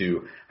testimony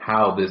to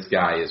how this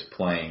guy is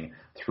playing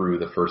through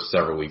the first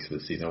several weeks of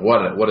the season.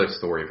 What a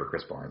story for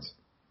Chris Barnes.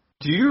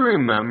 Do you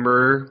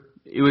remember,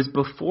 it was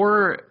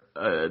before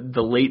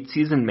the late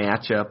season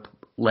matchup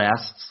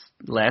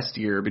last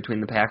year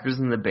between the Packers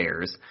and the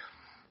Bears,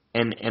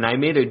 and I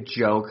made a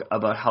joke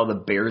about how the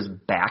Bears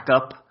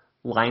backup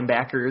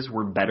linebackers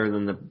were better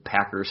than the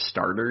Packers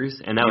starters,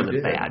 and that was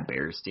a bad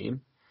Bears team.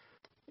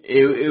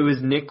 It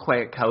was Nick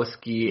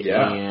Kwiatkowski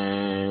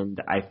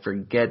and I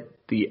forget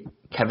the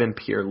Kevin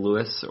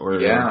Pierre-Louis or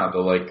the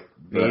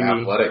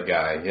athletic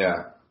guy.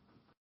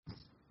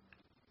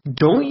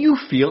 Don't you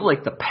feel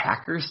like the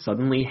Packers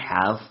suddenly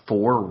have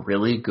 4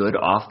 really good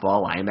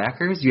off-ball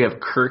linebackers? You have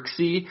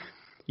Kirksey,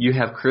 you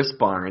have Chris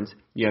Barnes,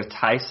 you have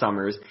Ty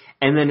Summers,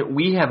 and then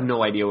we have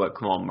no idea what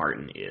Kamal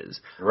Martin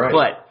is. Right.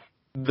 But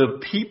the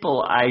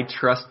people I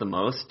trust the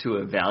most to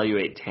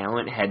evaluate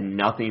talent had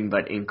nothing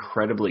but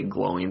incredibly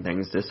glowing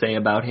things to say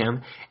about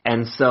him.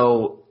 And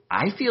so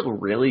I feel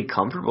really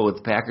comfortable with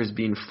the Packers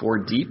being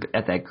 4 deep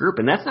at that group.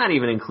 And that's not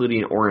even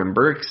including Oren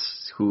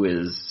Burks, who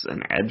is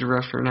an edge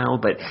rusher now.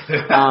 But,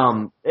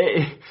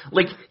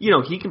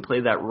 he can play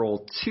that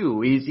role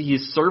too.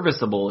 He's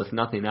serviceable if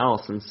nothing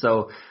else. And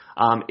so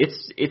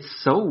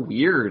it's so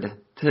weird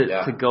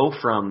to go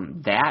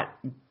from that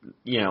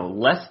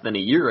less than a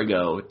year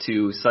ago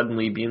to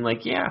suddenly being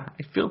like, yeah,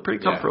 I feel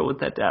pretty comfortable with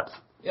that depth.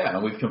 Yeah,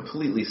 and we've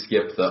completely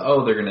skipped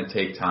they're going to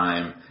take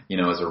time,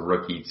 as a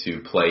rookie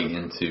to play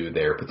into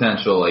their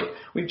potential. Like,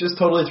 we've just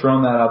totally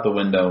thrown that out the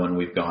window, and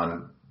we've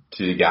gone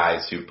to the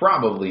guys who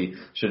probably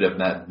should have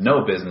had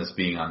no business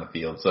being on the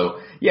field. So,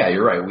 yeah,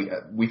 you're right.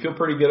 We feel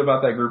pretty good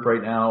about that group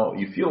right now.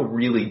 You feel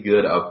really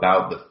good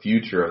about the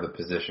future of the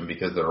position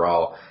because they're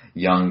all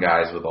young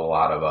guys with a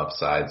lot of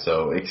upside.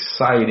 So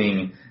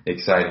exciting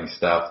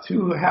stuff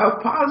to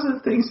have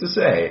positive things to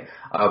say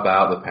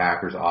about the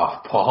Packers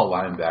off-ball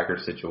linebacker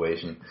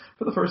situation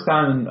for the first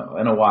time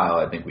in a while,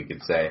 I think we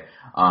could say.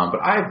 But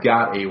I've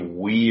got a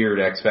weird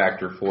X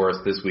factor for us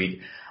this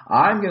week.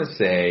 I'm going to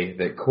say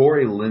that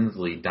Corey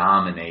Linsley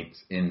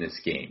dominates in this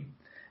game.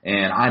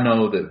 And I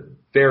know that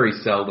very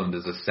seldom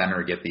does a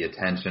center get the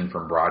attention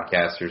from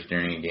broadcasters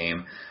during a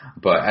game.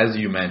 But as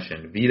you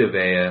mentioned, Vita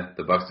Vea,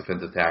 the Bucs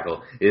defensive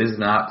tackle, is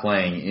not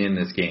playing in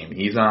this game.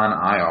 He's on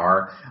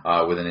IR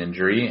with an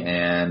injury.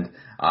 And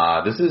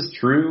this is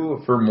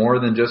true for more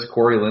than just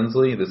Corey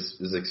Linsley. This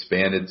is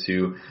expanded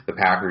to the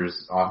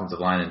Packers' offensive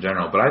line in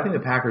general. But I think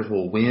the Packers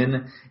will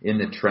win in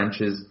the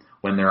trenches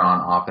when they're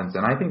on offense.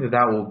 And I think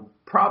that will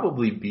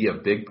probably be a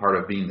big part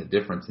of being the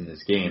difference in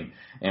this game.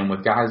 And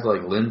with guys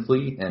like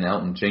Linsley and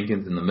Elton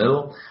Jenkins in the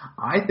middle,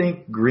 I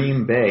think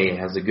Green Bay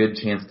has a good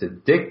chance to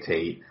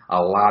dictate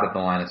a lot of the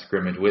line of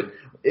scrimmage.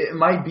 It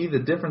might be the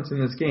difference in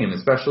this game,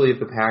 especially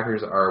if the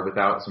Packers are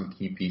without some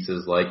key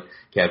pieces like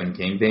Kevin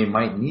King. They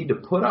might need to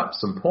put up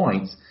some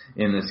points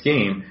in this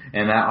game,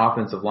 and that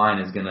offensive line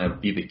is going to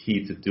be the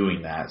key to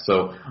doing that.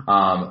 So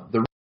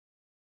the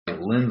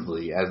reason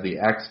Linsley as the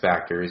X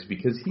factor is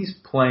because he's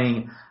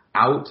playing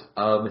out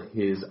of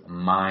his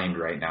mind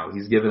right now.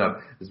 He's given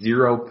up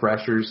 0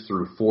 pressures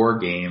through 4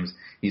 games.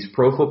 He's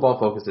Pro Football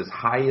Focus's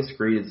highest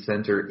graded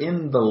center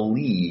in the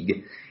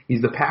league.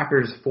 He's the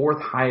Packers'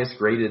 4th highest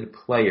graded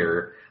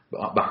player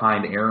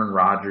behind Aaron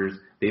Rodgers,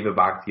 David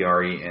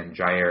Bakhtiari, and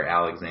Jair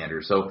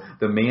Alexander. So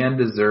the man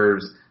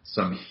deserves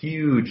some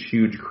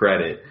huge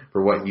credit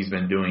for what he's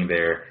been doing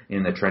there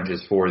in the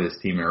trenches for this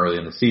team early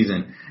in the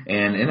season.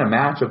 And in a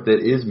matchup that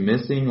is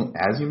missing,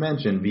 as you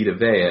mentioned, Vita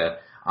Vea,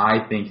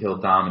 I think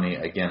he'll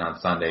dominate again on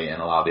Sunday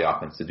and allow the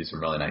offense to do some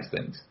really nice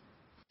things.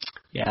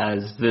 Yeah,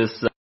 is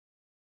this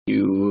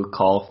you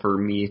call for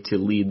me to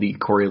lead the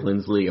Corey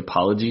Linsley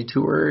apology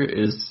tour?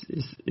 Is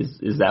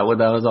that what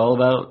that was all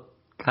about,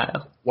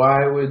 Kyle?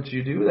 Why would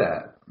you do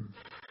that?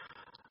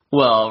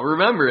 Well,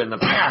 remember in the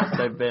past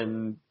I've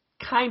been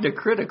kind of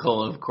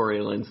critical of Corey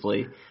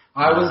Linsley.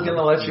 I was going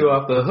to let you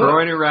off the hook.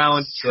 Throwing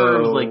around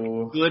terms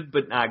like good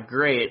but not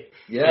great.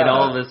 Yeah. And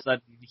all of a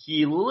sudden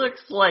he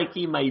looks like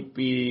he might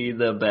be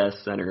the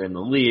best center in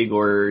the league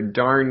or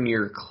darn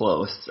near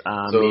close.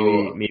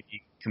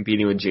 Maybe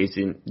competing with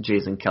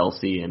Jason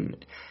Kelsey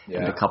and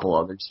a couple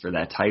others for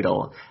that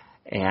title.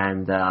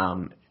 And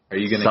are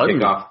you going to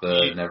kick off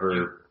the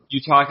never...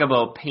 You talk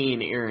about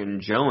paying Aaron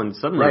Jones.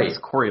 Suddenly this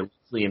Corey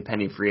Linsley and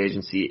pending free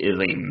agency is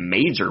a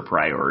major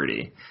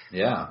priority.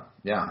 Yeah.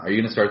 Are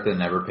you going to start the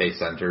Never Pay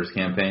Centers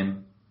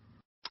campaign?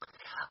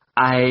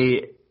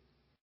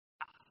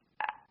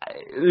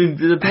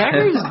 The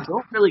Packers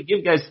don't really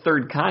give guys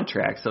third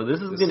contracts, so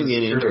this is going to be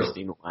an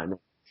interesting one.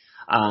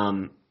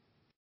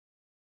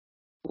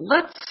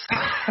 Let's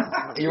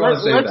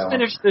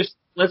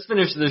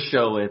finish this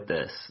show with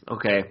this,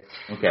 okay?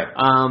 Okay.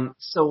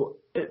 So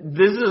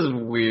this is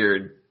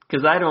weird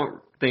because I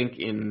don't think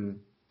in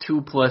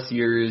 2+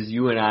 years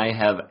you and I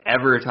have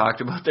ever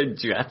talked about the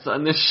Jets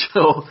on this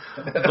show,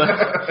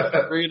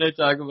 but we're going to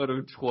talk about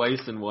them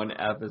twice in one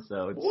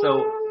episode. What?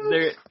 So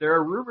there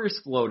are rumors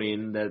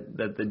floating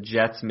that the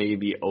Jets may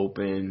be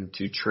open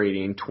to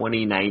trading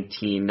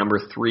 2019 number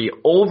 3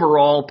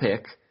 overall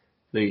pick,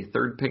 the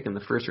 3rd pick in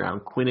the first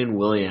round, Quinnen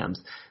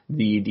Williams,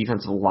 the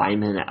defensive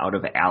lineman out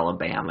of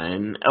Alabama.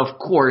 And of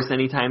course,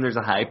 anytime there's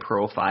a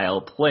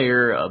high-profile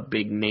player, a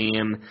big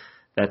name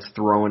that's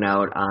thrown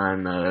out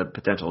on the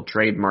potential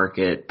trade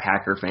market,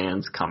 Packer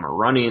fans come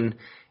a-running,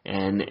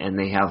 and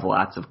they have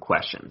lots of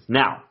questions.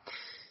 Now,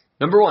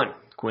 number 1,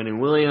 Quinnen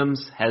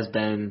Williams has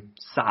been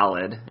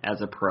solid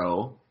as a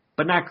pro,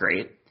 but not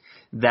great.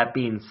 That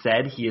being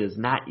said, he is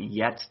not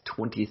yet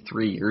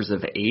 23 years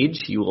of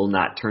age. He will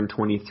not turn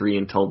 23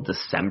 until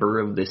December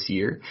of this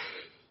year.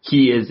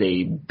 He is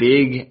a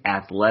big,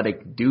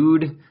 athletic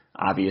dude.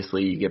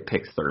 Obviously, you get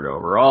picked 3rd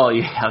overall.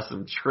 You have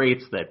some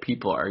traits that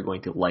people are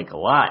going to like a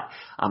lot.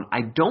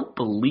 I don't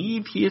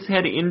believe he has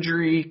had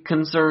injury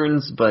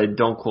concerns, but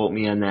don't quote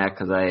me on that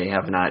because I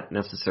have not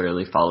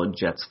necessarily followed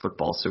Jets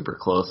football super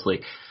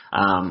closely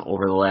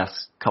over the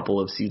last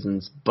couple of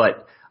seasons.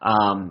 But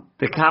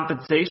the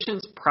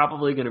compensation's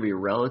probably going to be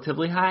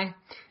relatively high,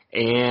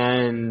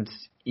 and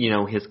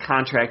his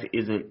contract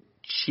isn't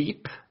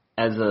cheap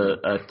as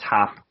a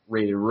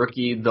top-rated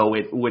rookie, though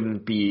it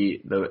wouldn't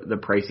be the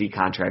pricey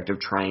contract of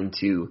trying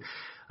to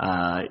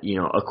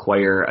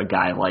acquire a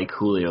guy like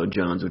Julio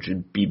Jones, which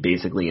would be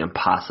basically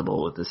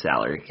impossible with the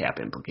salary cap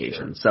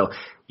implications. Sure.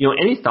 So,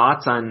 any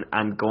thoughts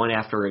on going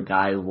after a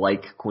guy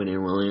like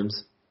Quinnen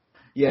Williams?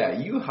 Yeah,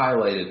 you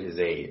highlighted his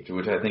age,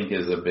 which I think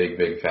is a big,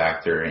 big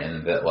factor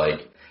in that,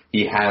 like,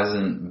 he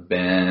hasn't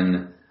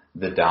been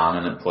the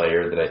dominant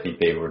player that I think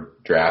they were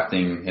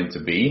drafting him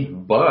to be.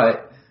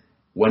 But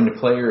when the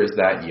player is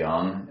that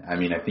young, I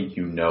mean, I think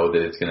you know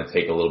that it's going to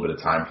take a little bit of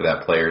time for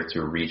that player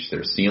to reach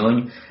their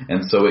ceiling.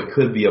 And so it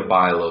could be a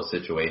buy low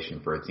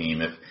situation for a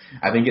team.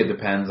 I think it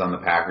depends on the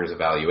Packers'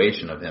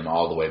 evaluation of him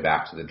all the way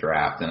back to the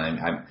draft. And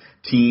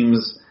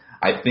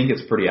I think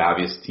it's pretty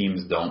obvious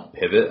teams don't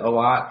pivot a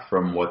lot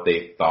from what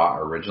they thought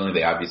originally.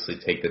 They obviously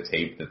take the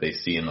tape that they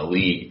see in the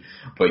league,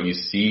 but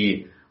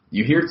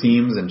you hear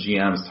teams and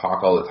GMs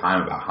talk all the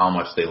time about how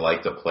much they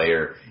liked a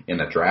player in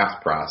the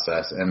draft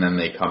process, and then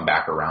they come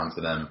back around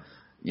to them,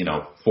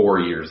 4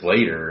 years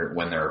later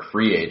when they're a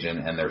free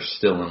agent and they're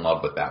still in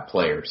love with that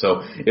player.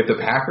 So if the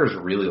Packers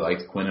really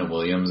liked Quinnen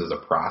Williams as a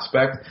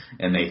prospect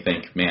and they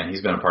think, man,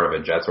 he's been a part of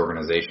a Jets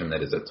organization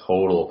that is a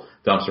total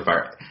dumpster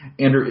fire.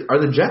 Andrew, are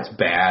the Jets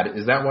bad?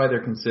 Is that why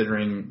they're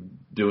considering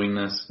doing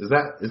this? Is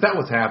that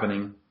what's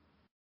happening?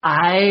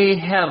 I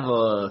have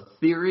a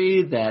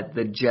theory that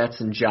the Jets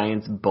and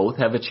Giants both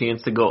have a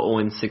chance to go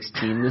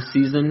 0-16 this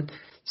season.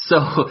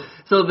 So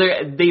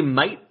they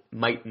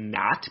might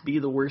not be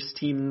the worst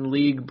team in the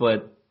league,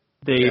 but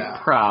they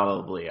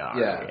probably are.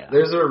 Yeah,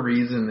 there's a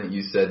reason that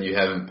you said you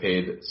haven't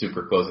paid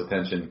super close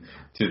attention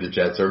to the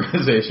Jets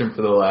organization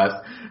for the last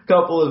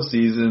couple of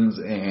seasons,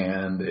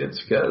 and it's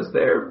because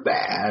they're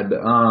bad.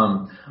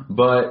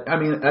 But, I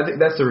mean, I think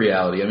that's the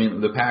reality. I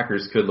mean, the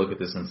Packers could look at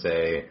this and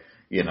say,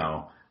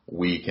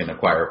 we can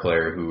acquire a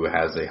player who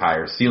has a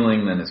higher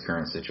ceiling than his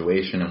current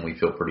situation, and we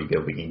feel pretty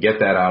good we can get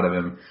that out of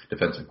him.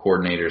 Defensive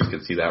coordinators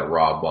could see that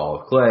raw ball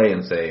of clay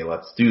and say,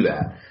 let's do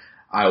that.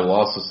 I will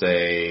also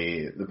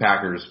say the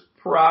Packers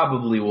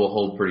probably will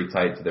hold pretty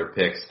tight to their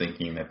picks,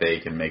 thinking that they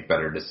can make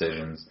better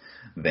decisions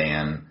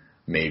than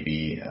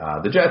maybe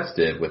the Jets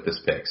did with this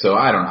pick. So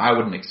I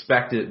wouldn't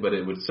expect it, but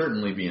it would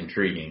certainly be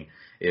intriguing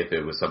if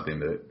it was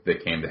something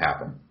that came to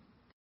happen.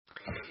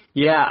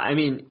 Yeah, I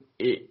mean,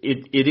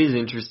 It is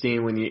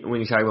interesting when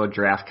you talk about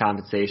draft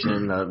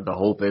compensation. The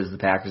hope is the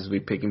Packers will be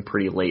picking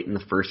pretty late in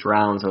the first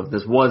round. So if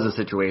this was a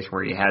situation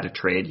where you had to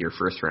trade your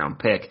first round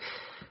pick,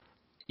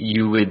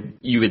 you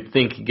would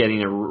think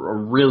getting a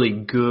really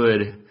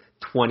good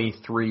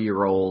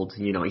 23-year-old,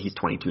 he's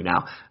 22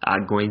 now,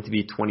 going to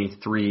be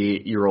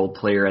 23-year-old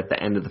player at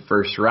the end of the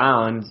first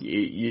round,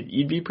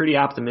 you'd be pretty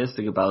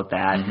optimistic about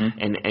that.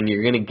 Mm-hmm. And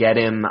you're going to get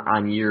him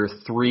on year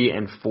 3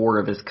 and 4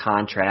 of his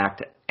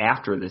contract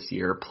after this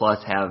year,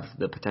 plus have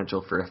the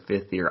potential for a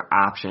 5th-year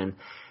option.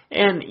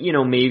 And,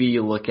 maybe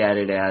you look at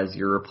it as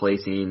you're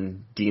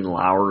replacing Dean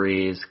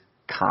Lowry's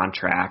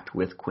contract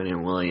with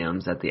Quinnen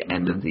Williams at the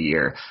end of the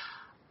year.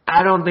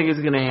 I don't think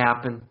it's going to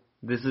happen.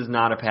 This is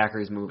not a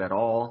Packers move at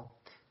all.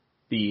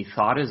 The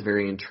thought is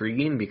very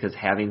intriguing because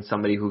having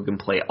somebody who can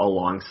play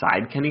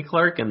alongside Kenny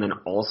Clark and then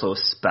also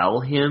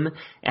spell him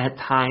at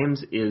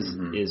times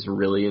is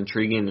really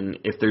intriguing. And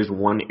if there's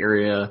one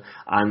area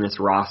on this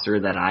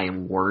roster that I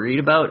am worried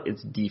about,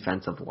 it's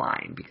defensive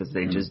line because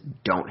they just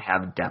don't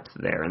have depth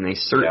there, and they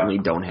certainly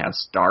don't have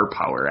star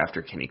power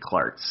after Kenny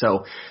Clark.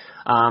 So,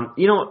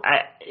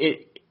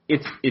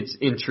 It's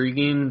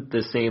intriguing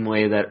the same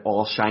way that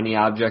all shiny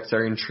objects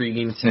are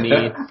intriguing to me.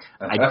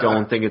 I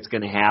don't think it's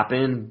going to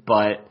happen,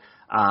 but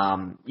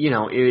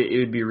it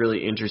would be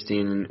really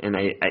interesting. And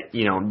I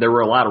there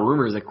were a lot of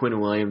rumors that Quinnen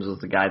Williams was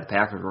the guy the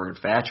Packers were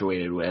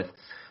infatuated with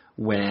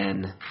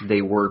when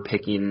they were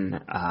picking,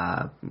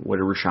 what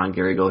did Rashawn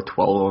Gary go,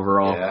 12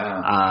 overall?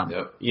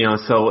 Yeah.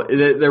 So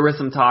there was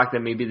some talk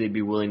that maybe they'd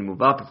be willing to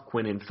move up if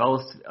Quinnen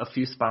fell a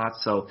few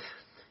spots. So,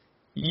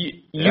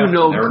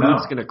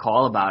 Groot's going to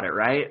call about it,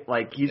 right?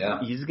 Like he's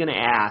going to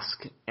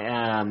ask,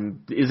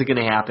 is it going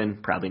to happen?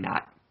 Probably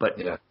not, but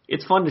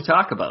it's fun to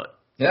talk about.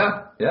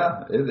 Yeah,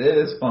 it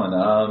is fun.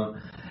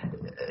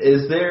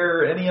 Is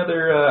there any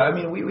other,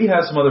 we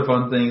have some other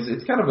fun things.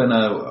 It's kind of been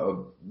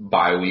a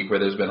bye week where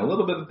there's been a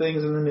little bit of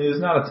things in the news,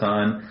 not a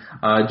ton.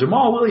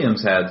 Jamal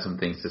Williams had some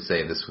things to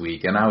say this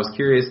week, and I was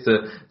curious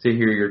to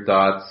hear your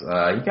thoughts.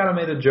 He kind of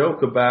made a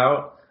joke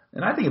about,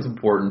 and I think it's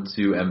important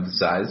to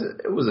emphasize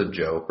it was a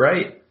joke,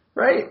 right?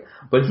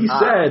 But he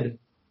said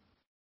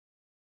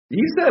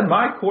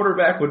my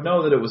quarterback would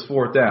know that it was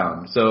 4th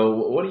down.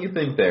 So what do you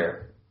think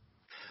there?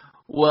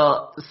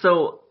 Well,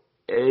 so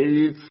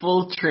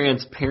full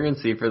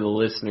transparency for the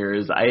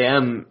listeners, I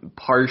am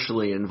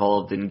partially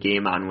involved in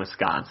Game On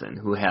Wisconsin,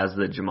 who has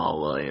the Jamal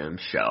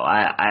Williams show.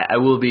 I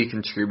will be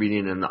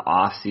contributing in the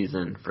off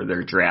season for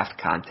their draft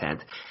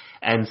content.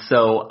 And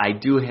so I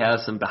do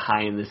have some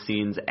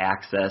behind-the-scenes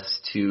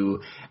access to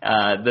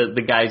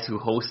the guys who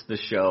host the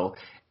show.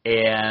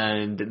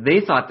 And they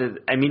thought that,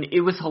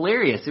 it was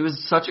hilarious. It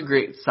was such a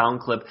great sound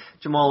clip.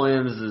 Jamal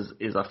Williams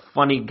is a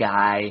funny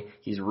guy.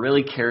 He's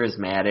really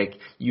charismatic.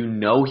 He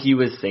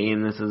was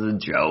saying this as a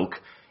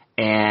joke.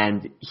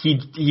 And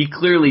he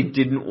clearly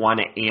didn't want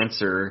to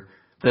answer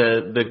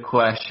the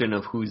question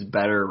of who's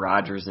better,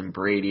 Rodgers and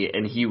Brady,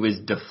 and he was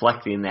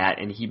deflecting that,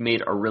 and he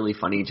made a really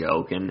funny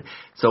joke, and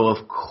so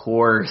of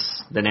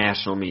course the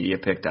national media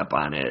picked up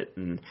on it.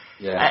 And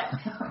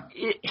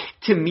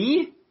to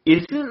me,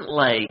 isn't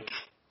like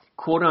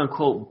quote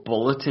unquote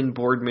bulletin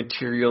board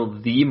material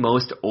the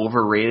most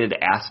overrated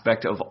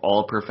aspect of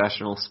all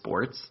professional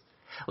sports?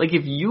 Like,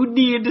 if you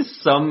need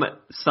some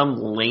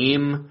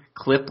lame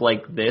clip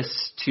like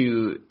this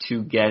to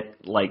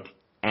get like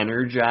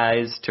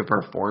energized to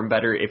perform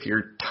better, if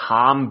you're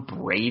Tom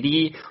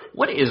Brady,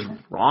 what is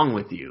wrong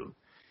with you?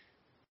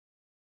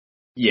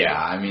 Yeah,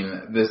 I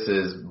mean, this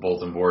is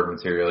bulletin board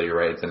material. You're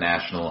right. It's a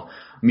national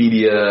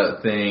media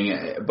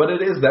thing. But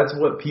that's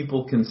what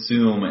people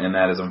consume, and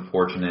that is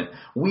unfortunate.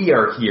 We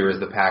are here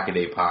as the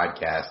Pack-A-Day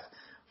podcast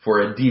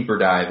for a deeper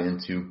dive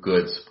into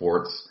good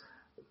sports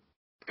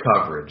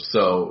coverage.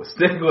 So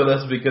stick with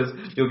us because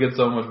you'll get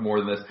so much more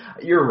than this.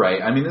 You're right.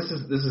 I mean, this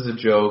is a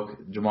joke.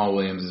 Jamal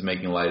Williams is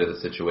making light of the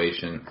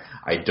situation.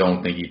 I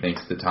don't think he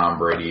thinks that Tom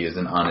Brady is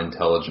an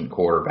unintelligent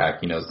quarterback.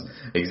 He knows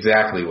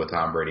exactly what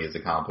Tom Brady has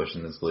accomplished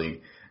in this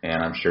league,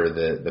 and I'm sure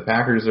that the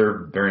Packers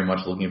are very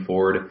much looking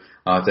forward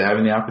to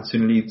having the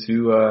opportunity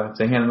to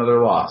hand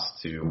another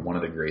loss to one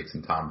of the greats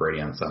in Tom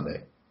Brady on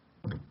Sunday.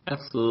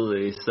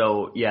 Absolutely.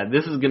 So yeah,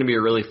 this is going to be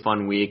a really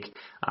fun week.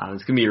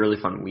 It's going to be a really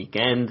fun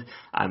weekend.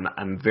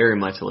 I'm very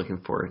much looking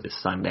forward to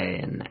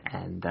Sunday, and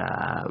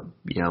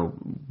you know,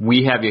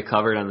 we have you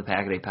covered on the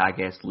Pack-A-Day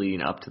podcast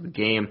leading up to the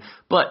game.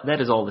 But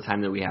that is all the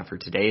time that we have for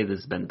today. This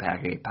has been the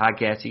Pack-A-Day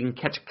podcast. You can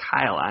catch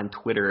Kyle on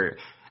Twitter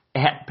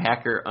at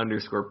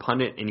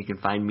Packer_pundit, and you can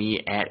find me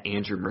at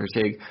Andrew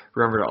Mertig.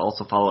 Remember to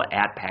also follow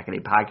at Pack-A-Day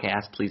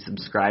Podcast. Please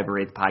subscribe and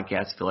rate the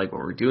podcast if you like what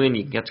we're doing.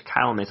 You can catch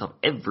Kyle and myself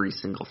every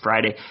single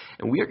Friday,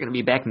 and we are going to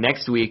be back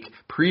next week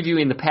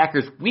previewing the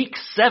Packers' Week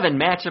 7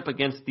 matchup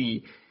against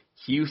the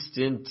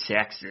Houston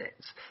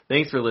Texans.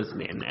 Thanks for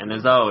listening, and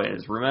as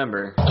always,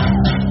 remember...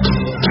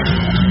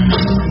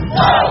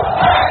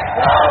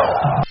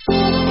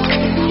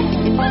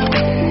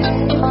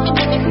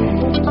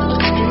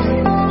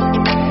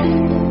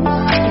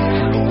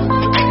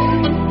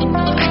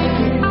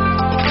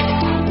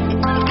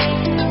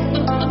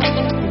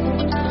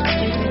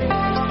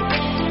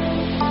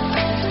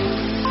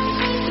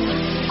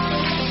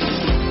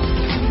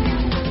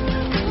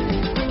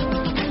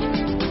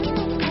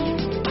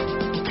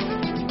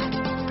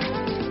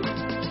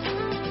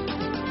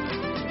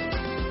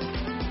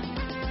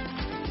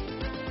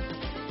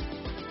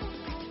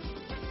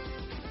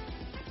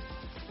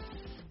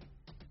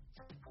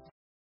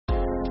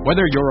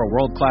 Whether you're a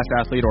world-class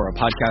athlete or a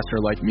podcaster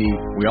like me,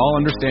 we all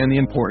understand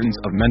the importance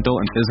of mental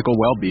and physical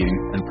well-being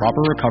and proper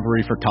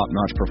recovery for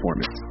top-notch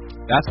performance.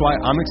 That's why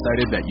I'm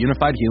excited that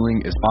Unified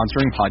Healing is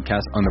sponsoring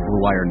podcasts on the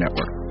Blue Wire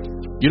Network.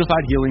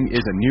 Unified Healing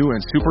is a new and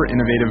super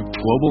innovative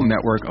global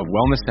network of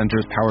wellness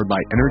centers powered by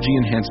Energy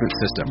Enhancement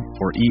System,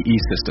 or EE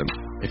System.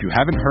 If you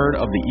haven't heard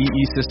of the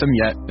EE System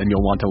yet, then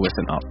you'll want to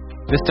listen up.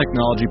 This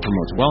technology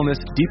promotes wellness,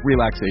 deep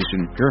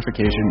relaxation,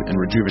 purification, and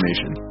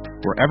rejuvenation.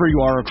 Wherever you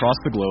are across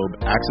the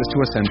globe, access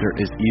to a center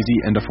is easy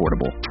and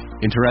affordable.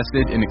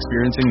 Interested in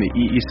experiencing the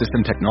EE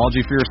System technology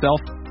for yourself?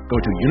 Go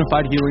to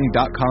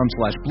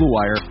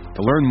unifiedhealing.com/bluewire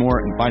to learn more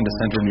and find a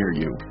center near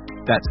you.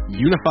 That's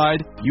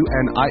unified,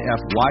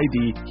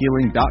 UNIFYD,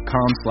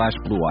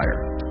 healing.com/bluewire.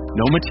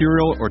 No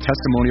material or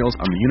testimonials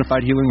on the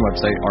Unified Healing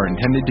website are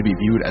intended to be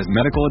viewed as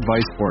medical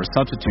advice or a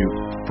substitute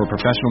for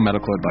professional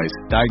medical advice,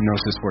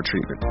 diagnosis, or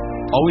treatment.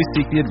 Always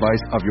seek the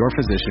advice of your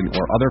physician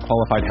or other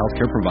qualified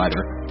healthcare provider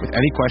with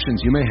any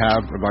questions you may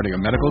have regarding a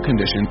medical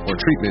condition or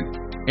treatment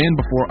and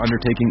before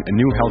undertaking a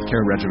new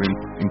healthcare regimen,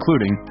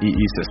 including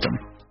EE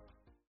System.